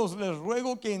hermanos, les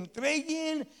ruego que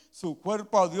entreguen su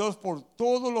cuerpo a Dios por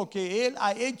todo lo que Él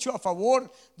ha hecho a favor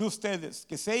de ustedes.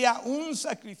 Que sea un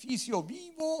sacrificio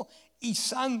vivo y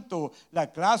santo,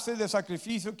 la clase de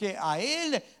sacrificio que a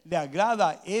Él le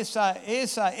agrada. Esa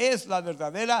es la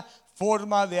verdadera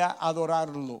forma de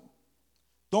adorarlo.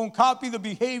 Don't copy the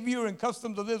behavior and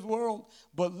customs of this world,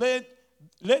 but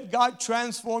let God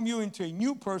transform you into a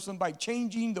new person by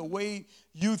changing the way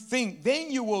you think.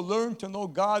 Then you will learn to know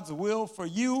God's will for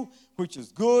you, which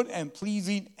is good and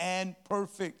pleasing and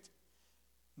perfect.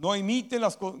 No imiten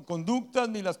las conductas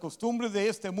ni las costumbres de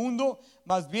este mundo,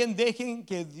 más bien dejen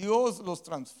que Dios los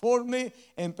transforme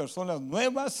en personas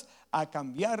nuevas, a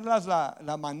cambiarlas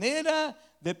la manera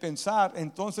de pensar.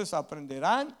 Entonces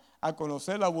aprenderán a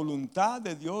conocer la voluntad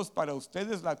de Dios para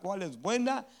ustedes, la cual es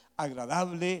buena,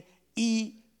 agradable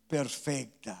y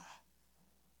perfecta.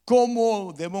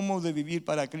 ¿Cómo debemos de vivir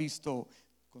para Cristo?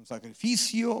 Con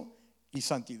sacrificio y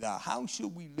santidad. How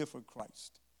should we live for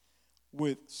Christ?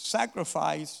 With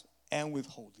sacrifice and with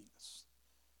holiness.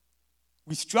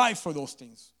 We strive for those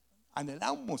things.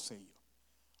 Anhelamos ello.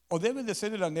 O debe de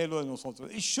ser el anhelo de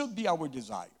nosotros. It should be our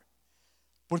desire.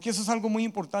 Porque eso es algo muy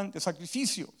importante.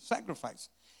 Sacrificio, sacrifice.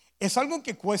 Es algo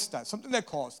que cuesta, something that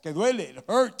costs, que duele, it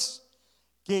hurts.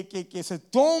 Que se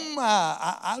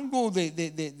toma algo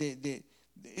de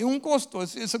un costo,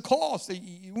 es a cost.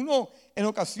 Y uno en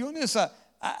ocasiones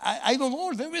hay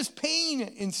dolor. There is pain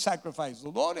in sacrifice.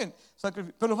 Dolor en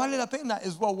sacrificio. Pero vale la pena.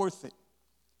 It's well worth it.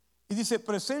 Y dice,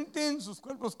 presenten sus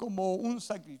cuerpos como un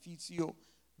sacrificio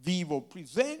vivo.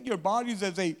 Present your bodies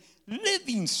as a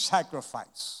living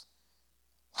sacrifice.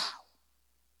 Wow.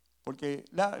 Porque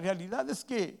la realidad es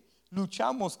que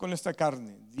luchamos con esta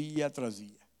carne día tras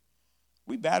día.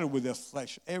 We battle with this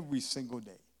flesh every single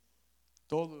day.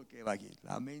 Todo lo que va aquí,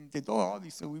 la mente, todo,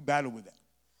 dice, we battle with that.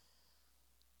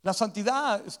 La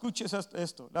santidad, escuches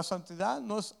esto, la santidad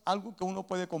no es algo que uno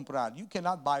puede comprar. You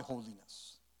cannot buy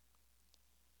holiness.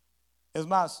 Es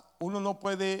más, uno no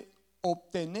puede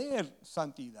obtener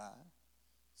santidad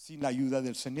sin la ayuda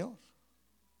del Señor.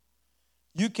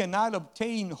 You cannot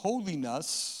obtain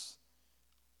holiness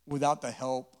without the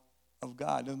help of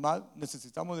God. Es más,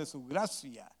 necesitamos de su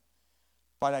gracia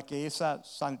para que esa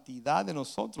santidad de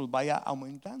nosotros vaya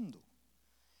aumentando.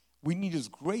 We need His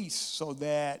grace so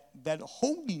that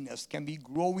holiness can be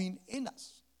growing in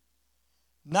us.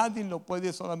 Nadie lo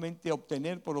puede solamente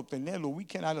obtener por obtenerlo. We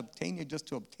cannot obtain it just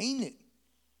to obtain it.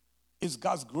 It's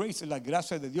God's grace, es la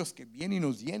gracia de Dios que viene y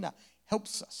nos llena,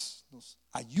 helps us, nos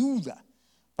ayuda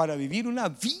para vivir una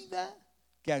vida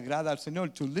que agrada al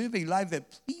Señor, to live a life that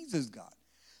pleases God.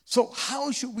 So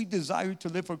how should we desire to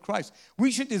live for Christ? We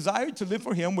should desire to live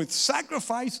for Him with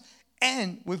sacrifice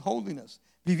and with holiness.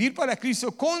 Vivir para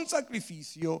Cristo con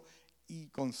sacrificio y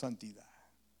con santidad.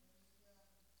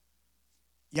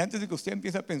 Y antes de que usted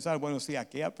empiece a pensar, bueno, sí,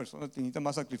 aquella persona necesita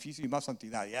más sacrificio y más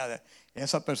santidad, ya,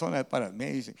 esa persona es para mí.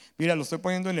 Dice, mira, lo estoy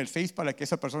poniendo en el Face para que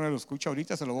esa persona lo escuche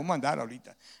ahorita, se lo voy a mandar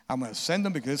ahorita. I'm going to send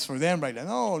them because it's for them right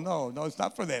now. No, it's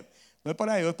not for them. No es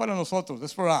para ellos, es para nosotros,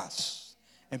 it's for us.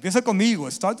 Empieza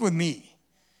conmigo, start with me.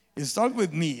 Start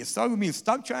with me.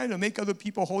 Stop trying to make other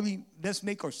people holy. Let's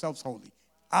make ourselves holy.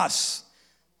 Us.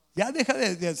 Ya deja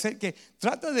de hacer que,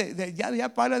 trata ya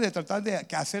para de tratar de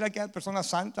hacer a aquella persona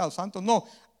santa o santo. No,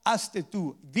 hazte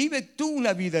tú, vive tú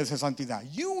una vida de santidad.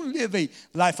 You live a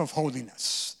life of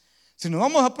holiness. Si nos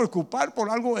vamos a preocupar por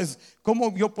algo, es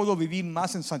cómo yo puedo vivir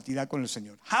más en santidad con el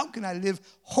Señor. How can I live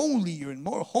holier and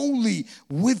more holy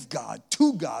with God,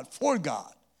 to God, for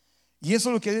God? Y eso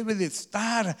es lo que debe de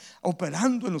estar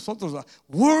operando en nosotros,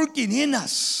 working in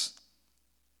us.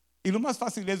 Y lo más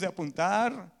fácil es de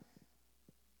apuntar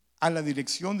a la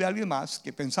dirección de alguien más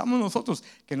que pensamos nosotros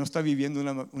que no está viviendo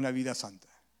una vida santa.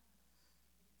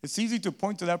 It's easy to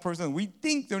point to that person. We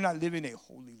think they're not living a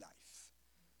holy life.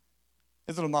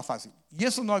 Eso es lo más fácil. Y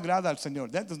eso no agrada al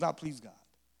Señor. That does not please God.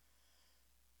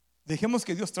 Dejemos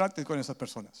que Dios trate con esas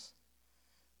personas.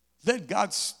 Let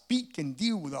God speak and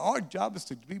deal with them. Our job is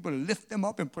to be able to lift them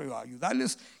up and pray.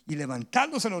 Ayudarles y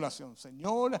levantarlos en oración.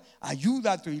 Señor,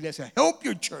 ayuda a tu iglesia. Help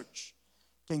your church.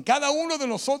 Que en cada uno de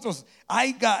nosotros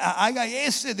haga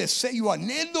ese deseo,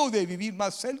 anhelo de vivir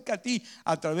más cerca a ti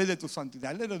a través de tu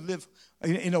santidad. Let us live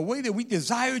in a way that we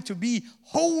desire to be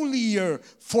holier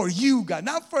for you, God,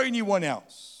 not for anyone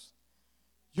else.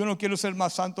 Yo no quiero ser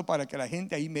más santo para que la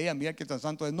gente ahí me diga, mira que tan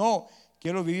santo es. No,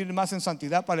 quiero vivir más en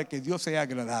santidad para que Dios sea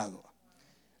agradado.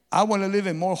 I want to live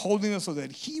in more holiness so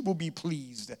that He will be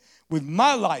pleased with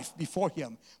my life before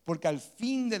Him. Porque al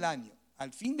fin del año,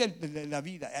 al fin de la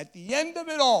vida, at the end of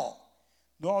it all,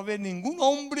 no va a haber ningún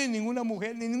hombre, ninguna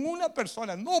mujer, ninguna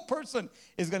persona, no person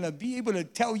is going to be able to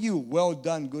tell you, well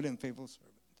done, good and faithful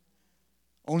servant.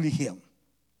 Only Him.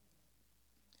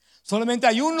 Solamente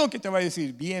hay uno que te va a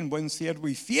decir, bien, buen siervo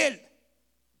y fiel.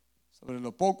 Sobre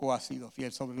lo poco has sido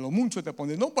fiel, sobre lo mucho te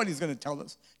pondré. Nobody's going to tell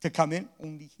us to come in,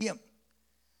 only Him.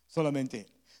 Solamente Él.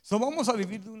 So vamos a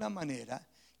vivir de una manera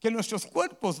que nuestros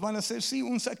cuerpos van a ser, sí,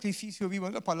 un sacrificio vivo.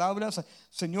 En otras palabras,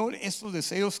 Señor, estos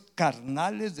deseos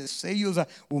carnales, deseos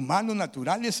humanos,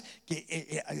 naturales,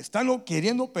 que están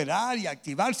queriendo operar y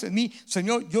activarse en mí,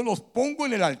 Señor, yo los pongo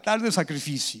en el altar de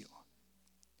sacrificio.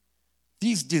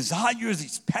 These desires,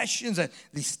 these passions,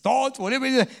 these thoughts, whatever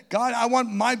it is, God, I want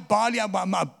my body,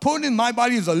 I'm putting my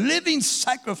body as a living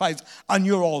sacrifice on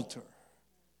your altar.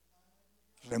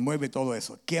 Remueve todo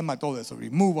eso, quema todo eso,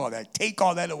 remove all that, take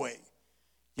all that away.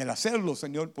 Y al hacerlo,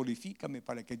 Señor, purifícame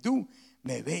para que tú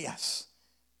me veas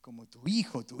como tu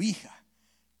hijo, tu hija,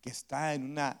 que está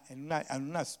en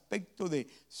un aspecto de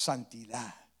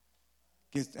santidad.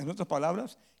 Que, en otras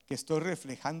palabras, que estoy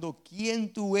reflejando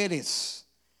quién tú eres.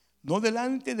 No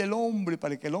delante del hombre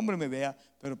para que el hombre me vea,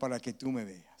 pero para que tú me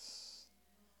veas.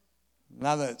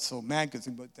 Nada so man can see,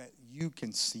 but that you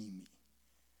can see me.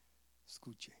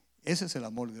 Escuche, ese es el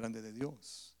amor grande de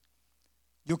Dios.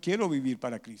 Yo quiero vivir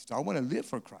para Cristo. I want to live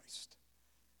for Christ.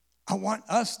 I want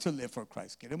us to live for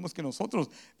Christ. Queremos que nosotros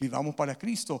vivamos para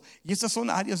Cristo. Y estas son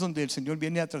áreas donde el Señor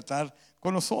viene a tratar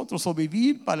con nosotros. O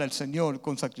vivir para el Señor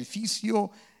con sacrificio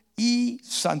y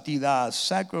santidad.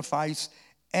 Sacrifice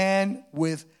and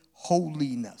with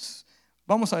holiness.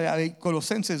 Vamos a ver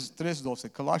Colosenses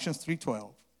 3:12. Colossians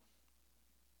 3:12.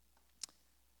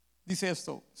 Dice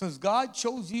esto. Since God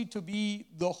chose you to be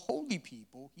the holy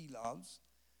people He loves,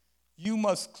 you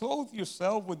must clothe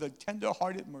yourself with a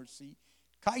tender-hearted mercy,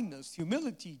 kindness,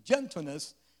 humility,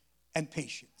 gentleness, and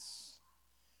patience.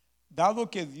 Dado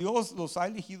que Dios los ha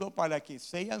elegido para que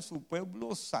sean su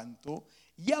pueblo santo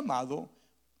y amado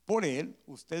por Él,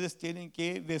 ustedes tienen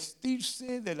que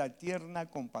vestirse de la tierna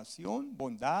compasión,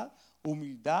 bondad,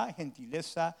 humildad,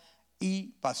 gentileza y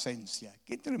paciencia.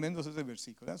 Qué tremendo es ese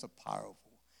versículo. That's a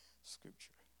powerful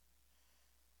scripture.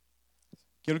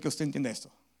 quiero que usted entienda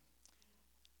esto.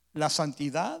 La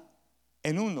santidad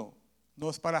en uno no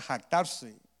es para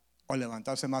jactarse o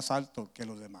levantarse más alto que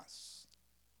los demás.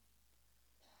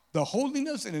 The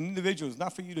holiness in an individual is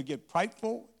not for you to get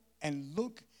prideful and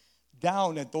look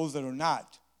down at those that are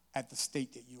not at the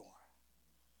state that you are.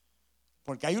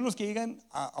 Porque hay unos que llegan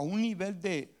a un nivel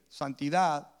de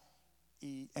santidad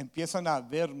y empiezan a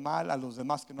ver mal a los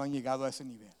demás que no han llegado a ese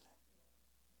nivel.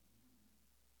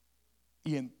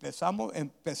 Y empezamos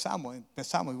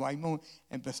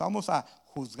a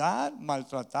juzgar,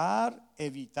 maltratar,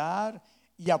 evitar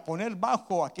y a poner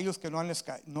bajo a aquellos que no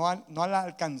han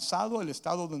alcanzado el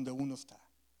estado donde uno está.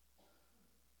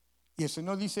 Y el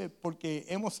Señor dice, porque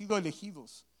hemos sido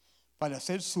elegidos para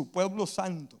ser su pueblo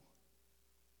santo.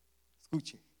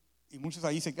 Escuche, y muchos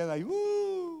ahí se quedan ahí,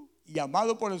 y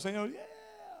amados por el Señor,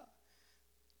 yeah.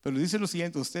 Pero dice lo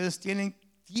siguiente, ustedes tienen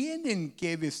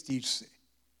que vestirse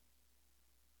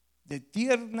de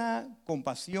tierna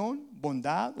compasión,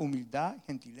 bondad, humildad,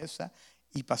 gentileza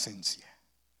y paciencia.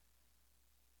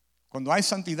 Cuando hay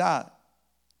santidad,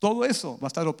 todo eso va a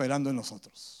estar operando en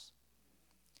nosotros.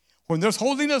 When there's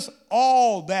holiness,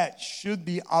 all that should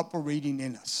be operating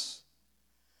in us.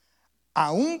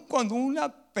 Aun cuando una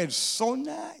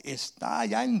persona está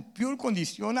ya en peor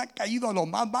condición, ha caído a lo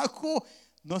más bajo,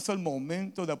 no es el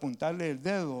momento de apuntarle el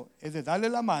dedo, es de darle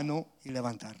la mano y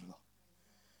levantarlo.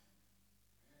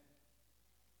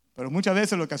 Pero muchas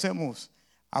veces lo que hacemos,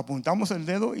 apuntamos el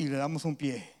dedo y le damos un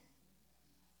pie.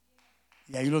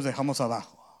 Y ahí los dejamos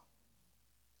abajo.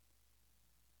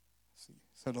 Sí,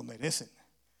 se lo merecen.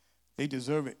 They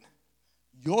deserve it.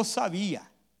 Yo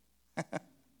sabía.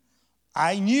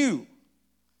 I knew.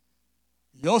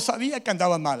 Yo sabía que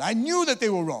andaban mal. I knew that they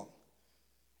were wrong.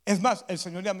 Es más, el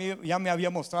Señor ya me había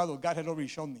mostrado. God had already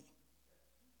shown me.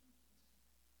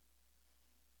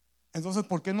 Entonces,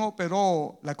 ¿por qué no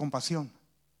operó la compasión?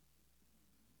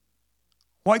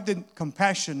 Why did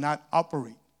compassion not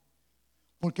operate?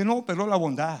 ¿Por qué no operó la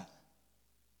bondad?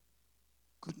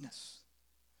 Goodness.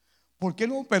 ¿Por qué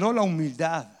no operó la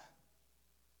humildad?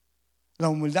 La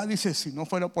humildad dice, si no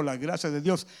fuera por la gracia de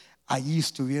Dios, allí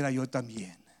estuviera yo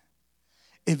también.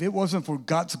 If it wasn't for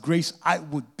God's grace, I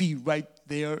would be right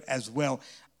there as well.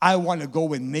 I want to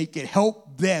go and make it,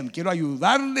 help them. Quiero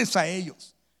ayudarles a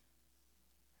ellos.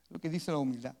 Lo que dice la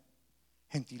humildad.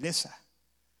 Gentileza.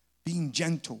 Being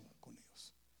gentle con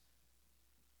ellos.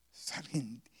 Ser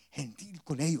gentil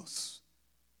con ellos.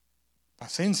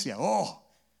 Paciencia.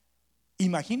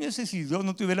 Imagínense si Dios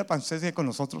no tuviera paciencia con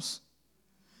nosotros.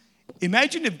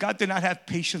 Imagine if God did not have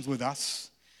patience with us.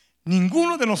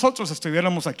 Ninguno de nosotros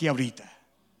estuviéramos aquí ahorita.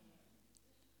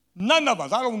 None of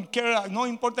us. I don't care. No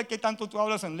importa qué tanto tú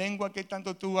hablas en lengua, qué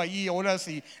tanto tú ahí oras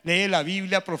y lees la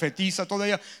Biblia, profetiza, todo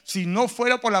ello. Si no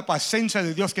fuera por la paciencia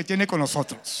de Dios que tiene con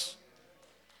nosotros.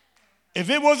 If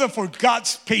it wasn't for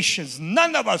God's patience,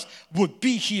 none of us would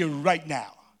be here right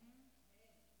now.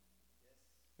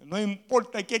 No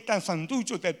importa qué tan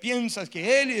santucho te piensas que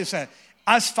eres,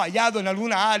 has fallado en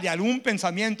alguna área, algún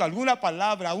pensamiento, alguna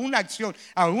palabra, alguna acción,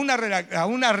 alguna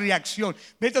reacción.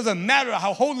 It doesn't matter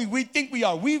how holy we think we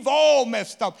are. We've all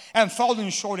messed up and fallen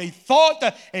short. A thought,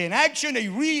 an action, a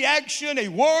reaction, a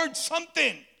word,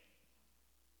 something.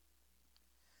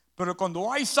 Pero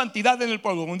cuando hay santidad en el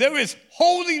pueblo, when there is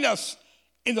holiness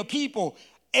in the people,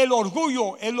 el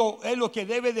orgullo es lo que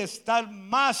debe de estar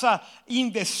más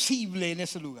invisible en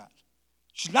ese lugar.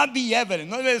 Should not be evident,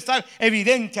 no debe de estar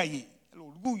evidente allí. El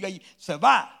orgullo ahí se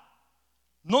va.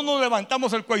 No nos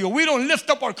levantamos el cuello. We don't lift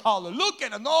up our collar. Look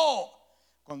at it. No.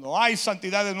 Cuando hay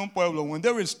santidad en un pueblo, when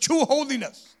there is true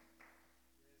holiness,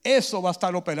 eso va a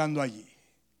estar operando allí.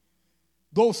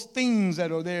 Those things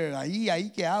that are there,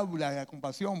 ahí que habla, la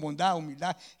compasión, bondad,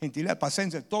 humildad, gentileza,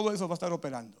 paciencia, todo eso va a estar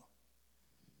operando.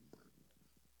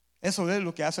 Eso es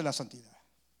lo que hace la santidad.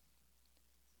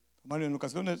 Hermano, en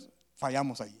ocasiones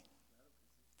fallamos ahí.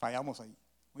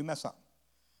 We mess up.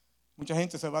 Mucha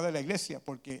gente se va de la iglesia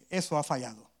porque eso ha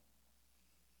fallado.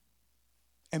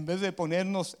 En vez de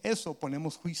ponernos eso,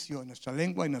 ponemos juicio en nuestra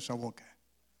lengua y en nuestra boca.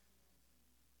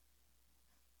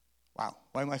 Wow,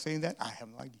 why am I saying that? I have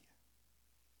no idea.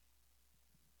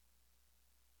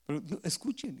 Pero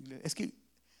escuchen, es que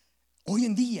hoy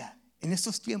en día, en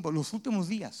estos tiempos, los últimos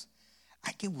días,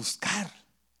 hay que buscar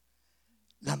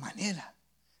la manera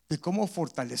de cómo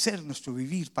fortalecer nuestro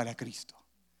vivir para Cristo.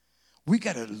 We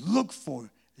got to look for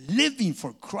living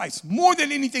for Christ more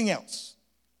than anything else.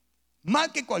 Más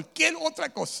que cualquier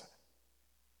otra cosa.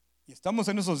 Y estamos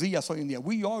en esos días hoy en día.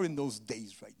 We are in those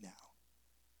days right now.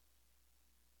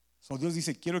 So Dios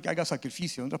dice, quiero que hagas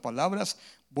sacrificio. En otras palabras,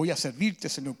 voy a servirte,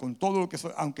 Señor, con todo lo que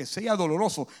soy. Aunque sea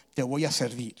doloroso, te voy a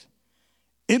servir.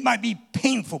 It might be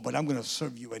painful, but I'm going to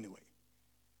serve you anyway.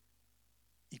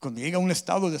 Y cuando llega a un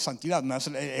estado de santidad, me has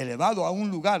elevado a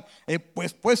un lugar, he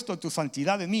puesto tu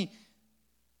santidad en mí,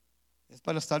 es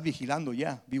para estar vigilando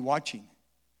ya, be watching.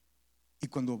 Y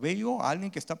cuando veo a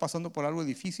alguien que está pasando por algo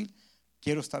difícil,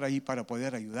 quiero estar ahí para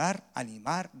poder ayudar,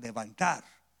 animar, levantar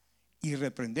y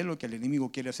reprender lo que el enemigo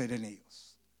quiere hacer en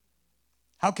ellos.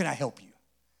 How can I help you?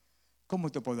 ¿Cómo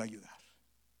te puedo ayudar?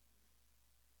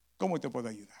 ¿Cómo te puedo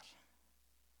ayudar?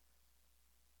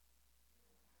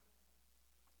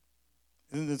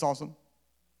 Isn't this awesome?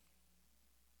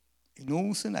 Y no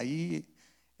usen ahí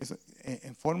eso,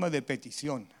 en forma de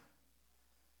petición.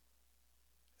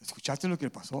 ¿Escuchaste lo que le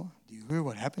pasó? Do you hear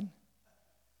what happened?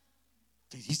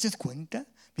 ¿Te diste cuenta?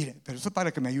 Mire, pero eso es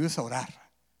para que me ayudes a orar.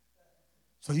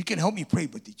 So you can help me pray.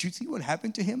 But did you see what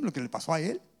happened to him? Lo que le pasó a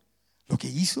él. Lo que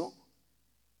hizo.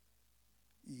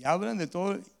 Y hablan de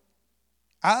todo.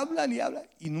 Hablan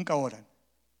y nunca oran.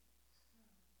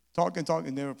 Talk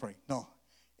and never pray. No.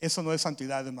 Eso no es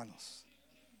santidad, hermanos.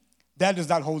 That is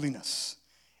not holiness.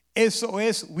 Eso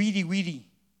es weedy.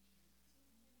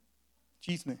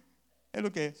 Chisme. Es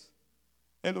lo que es.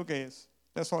 Es lo que es.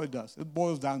 That's all it does. It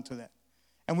boils down to that.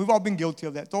 And we've all been guilty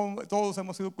of that. Todos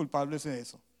hemos sido culpables de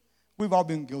eso. We've all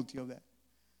been guilty of that.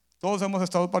 Todos hemos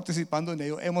estado participando en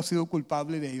ello. Hemos sido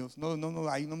culpables de ellos. No,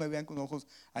 ahí no me vean con ojos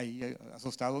ahí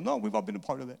asustados. No, we've all been a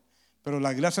part of that. Pero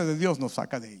la gracia de Dios nos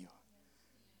saca de ello.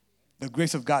 The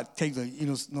grace of God takes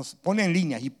nos pone en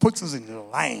línea. He puts us in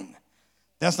line.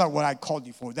 That's not what I called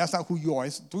you for. That's not who you are.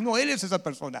 Tú no eres esa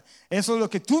persona. Eso es lo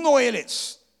que tú no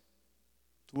eres.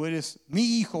 Tú eres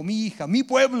mi hijo, mi hija, mi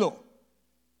pueblo.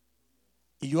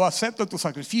 Y yo acepto tu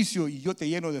sacrificio y yo te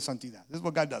lleno de santidad. That's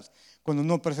what God does. Cuando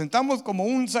nos presentamos como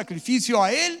un sacrificio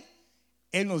a Él,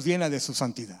 Él nos llena de su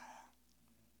santidad.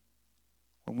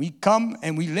 When we come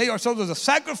and we lay ourselves as a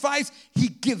sacrifice, He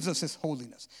gives us His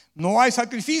holiness. No hay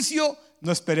sacrificio,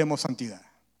 no esperemos santidad.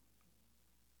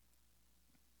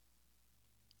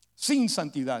 Sin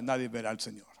santidad nadie verá al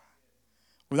Señor.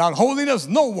 Without holiness,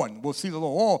 no one will see the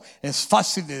Lord. Oh, es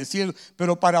fácil de decir,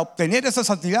 pero para obtener esa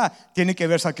santidad tiene que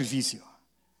haber sacrificio.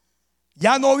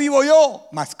 Ya no vivo yo,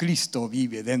 mas Cristo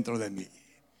vive dentro de mí.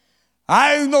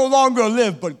 I no longer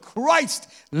live, but Christ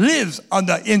lives on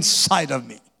the inside of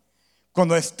me.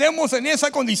 Cuando estemos en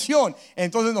esa condición,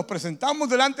 entonces nos presentamos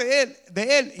delante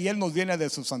de Él y Él nos llena de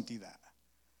su santidad.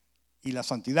 Y la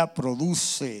santidad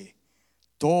produce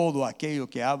todo aquello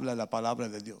que habla la palabra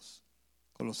de Dios.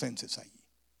 Colosenses ahí.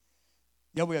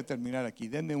 Ya voy a terminar aquí.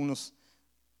 Denme unos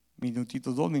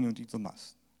minutitos, 2 minutitos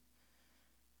más.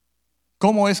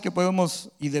 ¿Cómo es que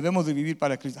podemos y debemos de vivir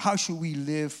para Cristo? How should we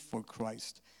live for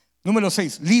Christ? Número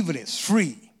 6, libres,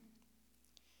 free.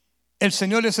 El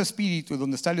Señor es espíritu, y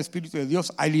donde está el espíritu de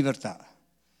Dios hay libertad.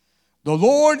 The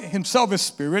Lord Himself is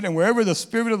spirit, and wherever the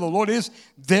spirit of the Lord is,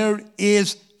 there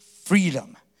is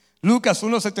freedom. Lucas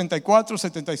 1:74,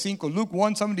 75, Luke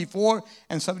 1:74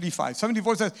 and 75.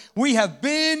 74 says, we have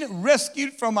been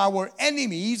rescued from our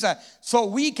enemies so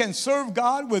we can serve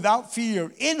God without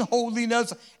fear in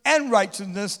holiness and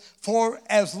righteousness for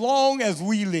as long as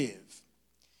we live.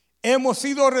 Hemos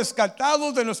sido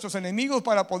rescatados de nuestros enemigos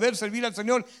para poder servir al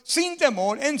Señor sin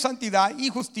temor, en santidad y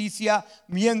justicia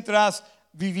mientras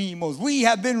vivimos. We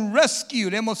have been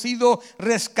rescued. Hemos sido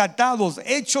rescatados,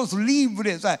 hechos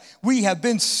libres. We have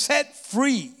been set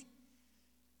free.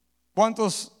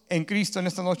 ¿Cuántos en Cristo en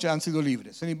esta noche han sido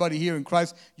libres? Anybody here in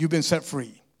Christ, you've been set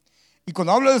free. Y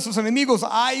cuando habla de sus enemigos,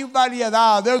 hay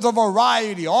variedad. There's a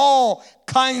variety, all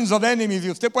kinds of enemies. Y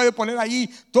usted puede poner ahí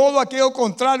todo aquello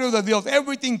contrario de Dios.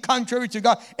 Everything contrary to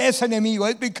God es enemigo.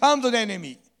 It becomes an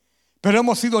enemy. Pero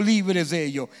hemos sido libres de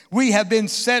ello. We have been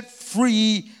set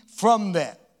free from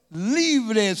that.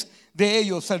 Libres de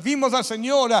ellos. Servimos al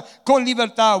Señor con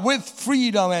libertad, with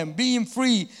freedom and being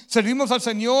free. Servimos al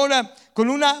Señor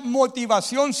con una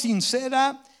motivación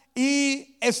sincera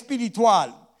y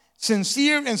espiritual.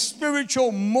 Sincere and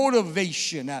spiritual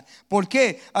motivation. ¿Por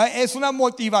qué? Es una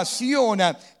motivación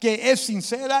que es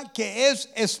sincera, que es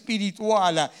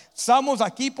espiritual. Estamos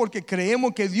aquí porque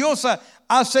creemos que Dios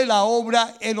hace la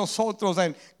obra en nosotros.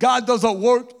 And God does the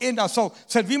work in us. So,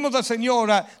 servimos al Señor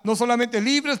no solamente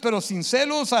libres, pero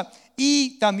sinceros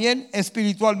y también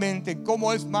espiritualmente.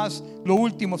 Como es más lo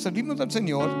último, servimos al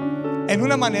Señor en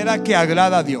una manera que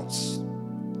agrada a Dios.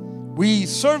 We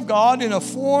serve God in a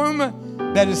form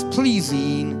that is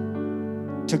pleasing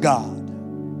to God.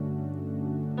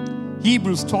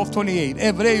 Hebrews 12:28,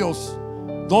 Hebreos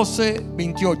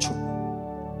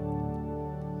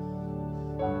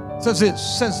 12:28 says this: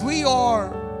 since we are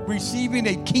receiving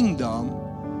a kingdom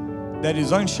that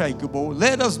is unshakable,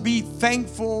 let us be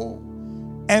thankful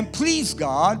and please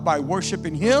God by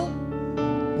worshiping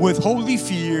Him with holy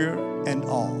fear and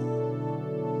awe.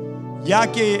 Ya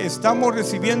que estamos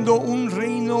recibiendo un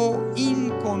reino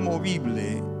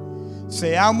inconmovible,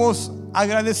 seamos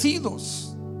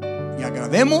agradecidos y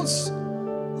agrademos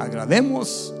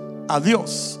a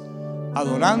Dios,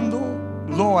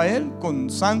 adorándolo a Él con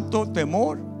santo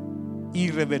temor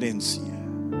y reverencia.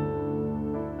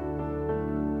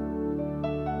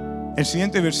 El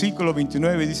siguiente versículo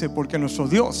 29 dice: porque nuestro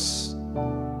Dios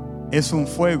es un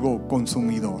fuego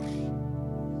consumidor.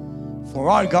 For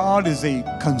our God is a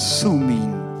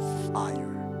consuming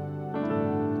fire.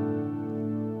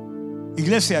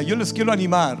 Iglesia, yo les quiero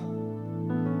animar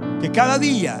que cada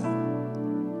día,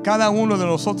 cada uno de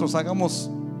nosotros hagamos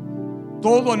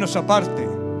todo en nuestra parte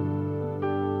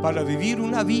para vivir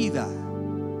una vida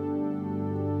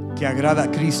que agrada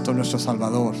a Cristo nuestro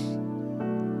Salvador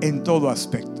en todo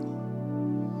aspecto.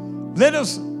 Let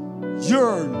us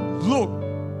yearn, look,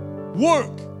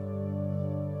 work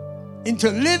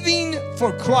into living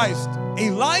for Christ,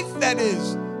 a life that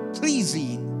is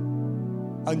pleasing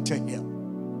unto Him.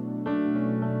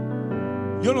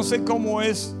 Yo no sé cómo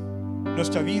es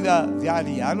nuestra vida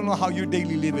diaria. I don't know how your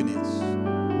daily living is.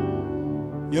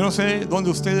 Yo no sé dónde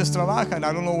ustedes trabajan.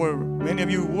 I don't know where many of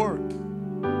you work.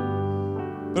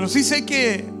 Pero sí sé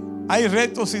que hay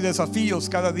retos y desafíos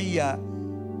cada día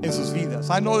en sus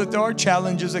vidas. I know that there are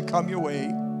challenges that come your way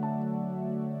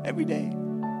every day.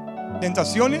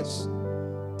 Tentaciones,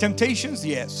 temptations,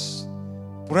 yes.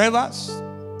 Pruebas,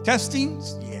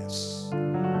 testings, yes.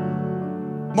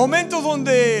 Momentos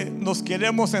donde nos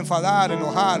queremos enfadar,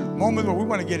 enojar. Moments where we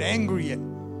want to get angry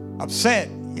and upset.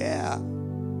 Yeah,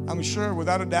 I'm sure,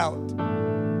 without a doubt.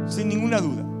 Sin ninguna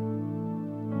duda.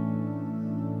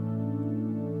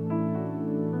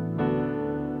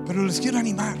 Pero les quiero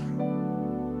animar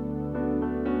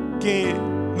que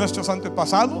nuestros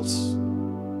antepasados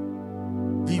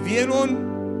vivieron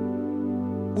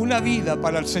una vida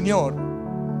para el Señor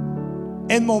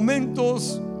en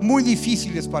momentos muy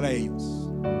difíciles para ellos.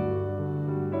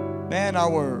 Man,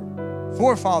 our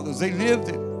forefathers, they lived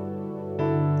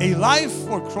a life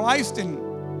for Christ in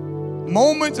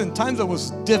moments and times that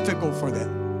was difficult for them.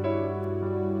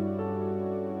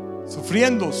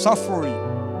 Sufriendo, suffering,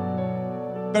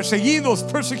 perseguidos,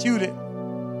 persecuted,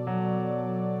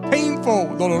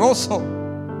 painful, doloroso.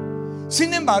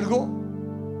 Sin embargo,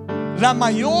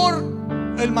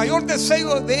 el mayor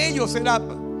deseo de ellos era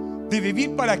de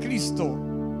vivir para Cristo,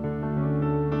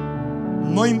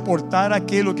 no importara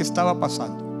qué es lo que estaba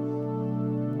pasando.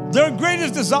 Their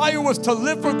greatest desire was to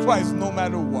live for Christ no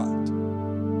matter what.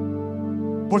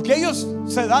 Porque ellos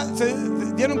se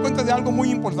dieron cuenta de algo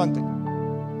muy importante,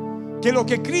 que lo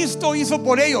que Cristo hizo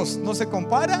por ellos no se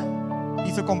compara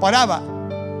y se comparaba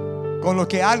con lo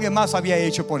que alguien más había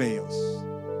hecho por ellos.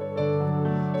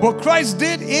 What Christ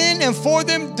did in and for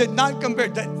them did not compare.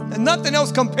 Nothing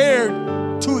else compared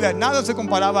to that. Nada se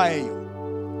comparaba a ello.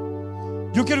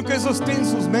 Yo quiero que eso esté en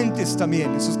sus mentes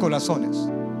también, en sus corazones.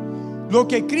 Lo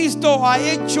que Cristo ha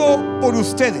hecho por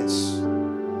ustedes,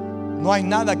 no hay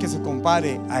nada que se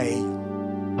compare a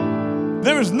ello.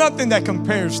 There is nothing that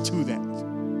compares to that.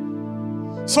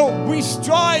 So we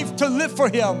strive to live for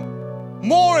Him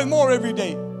more and more every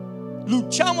day.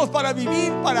 Luchamos para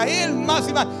vivir para Él más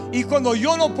y más. Y cuando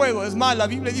yo no puedo, es más, la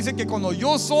Biblia dice que cuando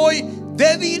yo soy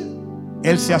débil,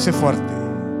 Él se hace fuerte.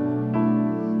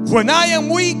 When I am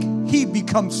weak, He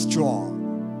becomes strong.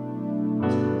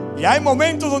 Y hay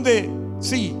momentos donde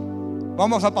sí,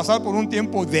 vamos a pasar por un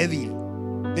tiempo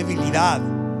debilidad.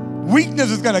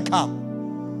 Weakness is going to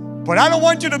come. But I don't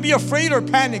want you to be afraid or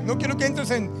panic. No quiero que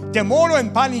entres en temor o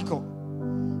en pánico.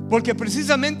 Porque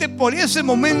precisamente por ese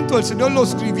momento el Señor lo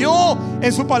escribió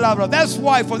en su palabra. That's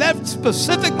why for that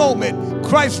specific moment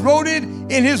Christ wrote it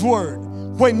in His word.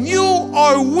 When you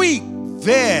are weak,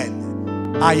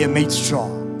 then I am made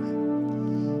strong.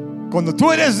 Cuando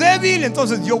tú eres débil,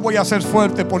 entonces yo voy a ser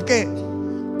fuerte. ¿Por qué?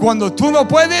 Cuando tú no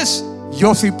puedes,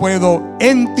 yo sí puedo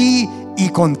en ti y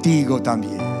contigo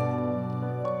también.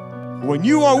 When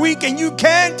you are weak and you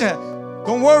can't,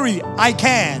 don't worry, I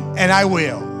can and I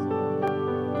will.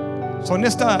 So en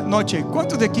esta noche,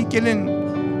 ¿cuántos de aquí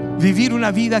quieren vivir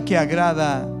una vida que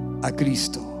agrada a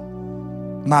Cristo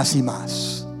más y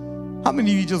más? How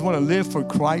many of you just want to live for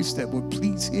Christ that would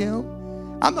please Him?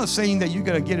 I'm not saying that you're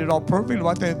going to get it all perfect, lo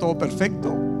va a tener todo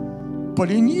perfecto,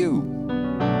 but in you,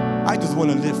 I just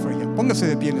want to live for Him. Póngase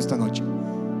de pie en esta noche.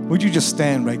 Would you just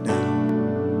stand right now?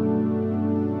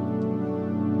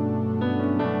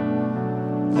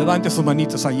 Levante sus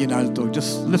manitas ahí en alto.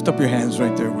 Just lift up your hands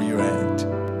right there where you're at.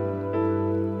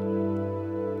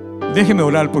 Déjeme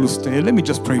orar por usted. Let me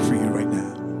just pray for you right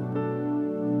now.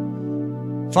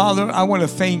 Father, I want to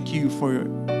thank you for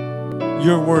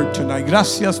your word tonight.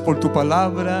 Gracias por tu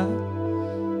palabra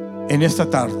en esta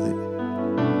tarde.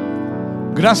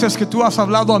 Gracias que tú has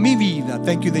hablado a mi vida.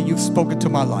 Thank you that you've spoken to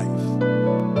my life.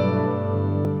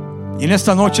 Y en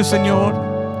esta noche, Señor,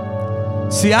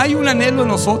 si hay un anhelo en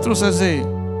nosotros es de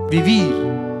vivir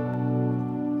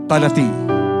para ti.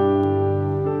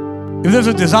 If there's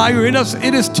a desire in us,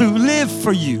 it is to live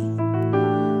for you.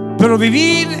 Pero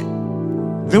vivir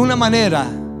de una manera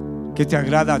que te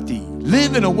agrada a ti.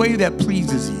 Live in a way that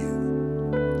pleases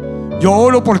you. Yo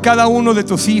oro por cada uno de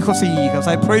tus hijos y hijas.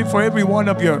 I pray for every one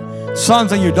of your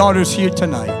sons and your daughters here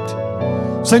tonight.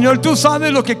 Señor, tú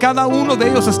sabes lo que cada uno de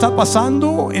ellos está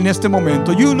pasando en este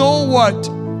momento. You know what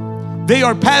they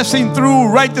are passing through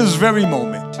right this very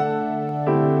moment.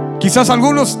 Quizás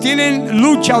algunos tienen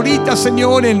lucha ahorita,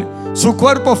 Señor, en su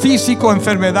cuerpo físico,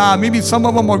 enfermedad. Maybe some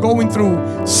of them are going through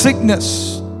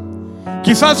sickness.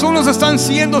 Quizás unos están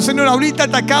siendo, Señor, ahorita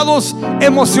atacados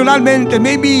emocionalmente.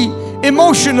 Maybe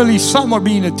emotionally some are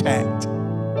being attacked.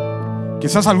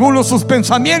 Quizás algunos sus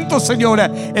pensamientos, Señor,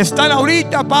 están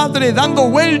ahorita, Padre, dando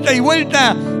vuelta y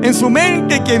vuelta en su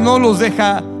mente que no los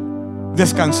deja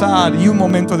descansar y un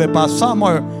momento de paz. Some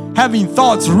are having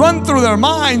thoughts run through their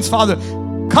minds, Father,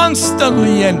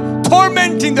 constantly and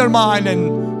tormenting their mind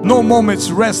and no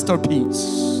moments rest or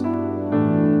peace.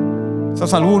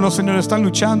 Quizás algunos, Señor, están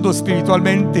luchando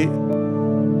espiritualmente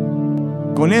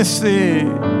con esa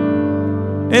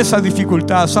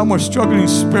dificultad. Some are struggling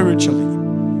spiritually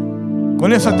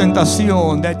con esa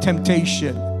tentación, that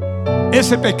temptation,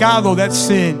 ese pecado, that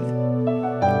sin.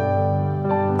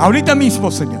 Ahorita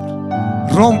mismo, Señor,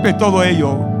 rompe todo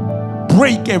ello.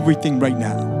 Break everything right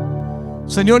now.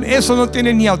 Señor, eso no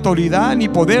tiene ni autoridad, ni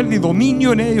poder, ni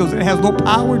dominio en ellos. It has no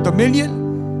power,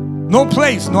 dominion, no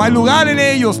place. No hay lugar en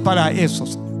ellos para eso,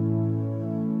 Señor.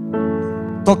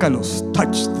 Tócalos,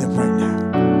 touch them right now.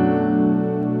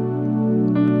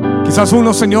 Quizás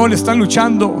unos, Señor, están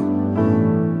luchando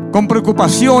con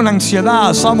preocupación,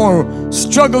 ansiedad. Some are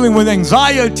struggling with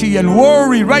anxiety and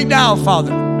worry right now,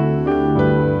 Father.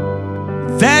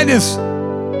 That is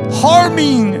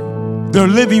harming their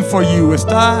living for you.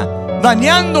 Está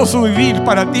dañando su vivir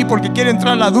para ti porque quiere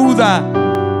entrar la duda.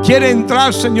 Quiere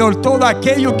entrar, Señor, todo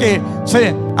aquello que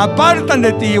se apartan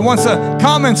de ti. Wants to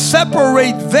come and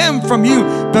separate them from you.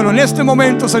 Pero en este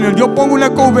momento, Señor, yo pongo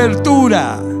una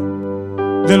cobertura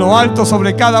de lo alto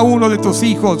sobre cada uno de tus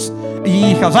hijos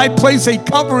y hijas. I place a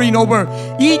covering over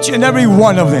each and every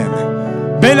one of them.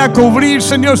 Ven a cubrir,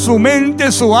 Señor, su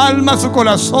mente, su alma, su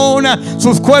corazón,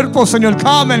 sus cuerpos, Señor.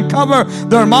 Come and cover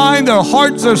their mind, their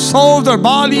hearts, their souls, their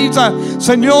bodies,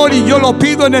 Señor, y yo lo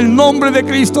pido en el nombre de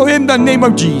Cristo, in the name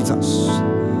of Jesus.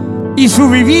 Y su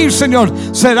vivir, Señor,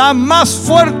 será más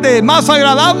fuerte, más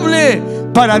agradable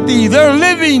para ti. Their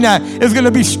living is going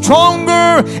to be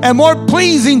stronger and more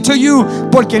pleasing to you,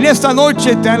 porque en esta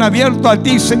noche te han abierto a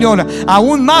ti, Señor,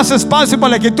 aún más espacio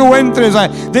para que tú entres.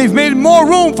 They've made more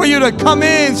room for you to come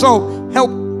in. So help,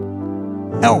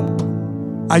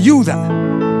 ayuda,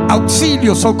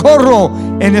 auxilio, socorro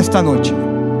en esta noche.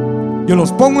 Yo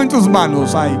los pongo en tus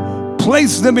manos. I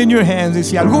place them in your hands. Y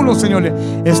si alguno, Señor,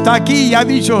 está aquí y ha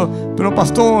dicho, pero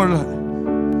pastor,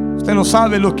 usted no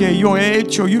sabe lo que yo he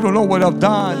hecho. You don't know what I've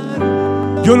done.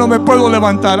 Yo no me puedo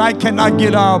levantar. I cannot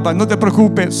get up. No te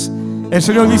preocupes. El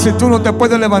Señor dice, tú no te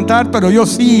puedes levantar, pero yo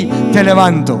sí te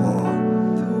levanto.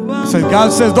 So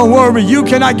God says, don't worry, you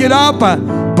cannot get up,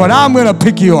 but I'm going to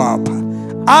pick you up.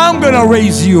 I'm going to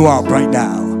raise you up right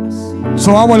now.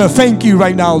 So I want to thank you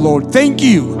right now, Lord. Thank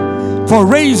you for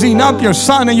raising up your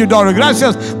son and your daughter.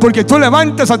 Gracias porque tú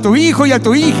levantas a tu hijo y a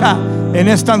tu hija en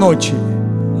esta noche.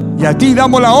 Y a ti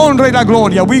damos la honra y la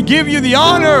gloria. We give you the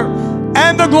honor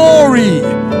and the glory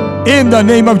in the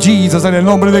name of Jesus, en el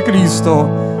nombre de Cristo.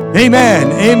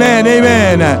 Amen, amen,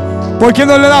 amen. ¿Por qué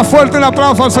no le da fuerte un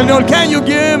aplauso al Señor? Can you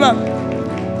give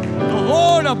the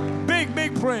Lord a big,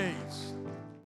 big praise?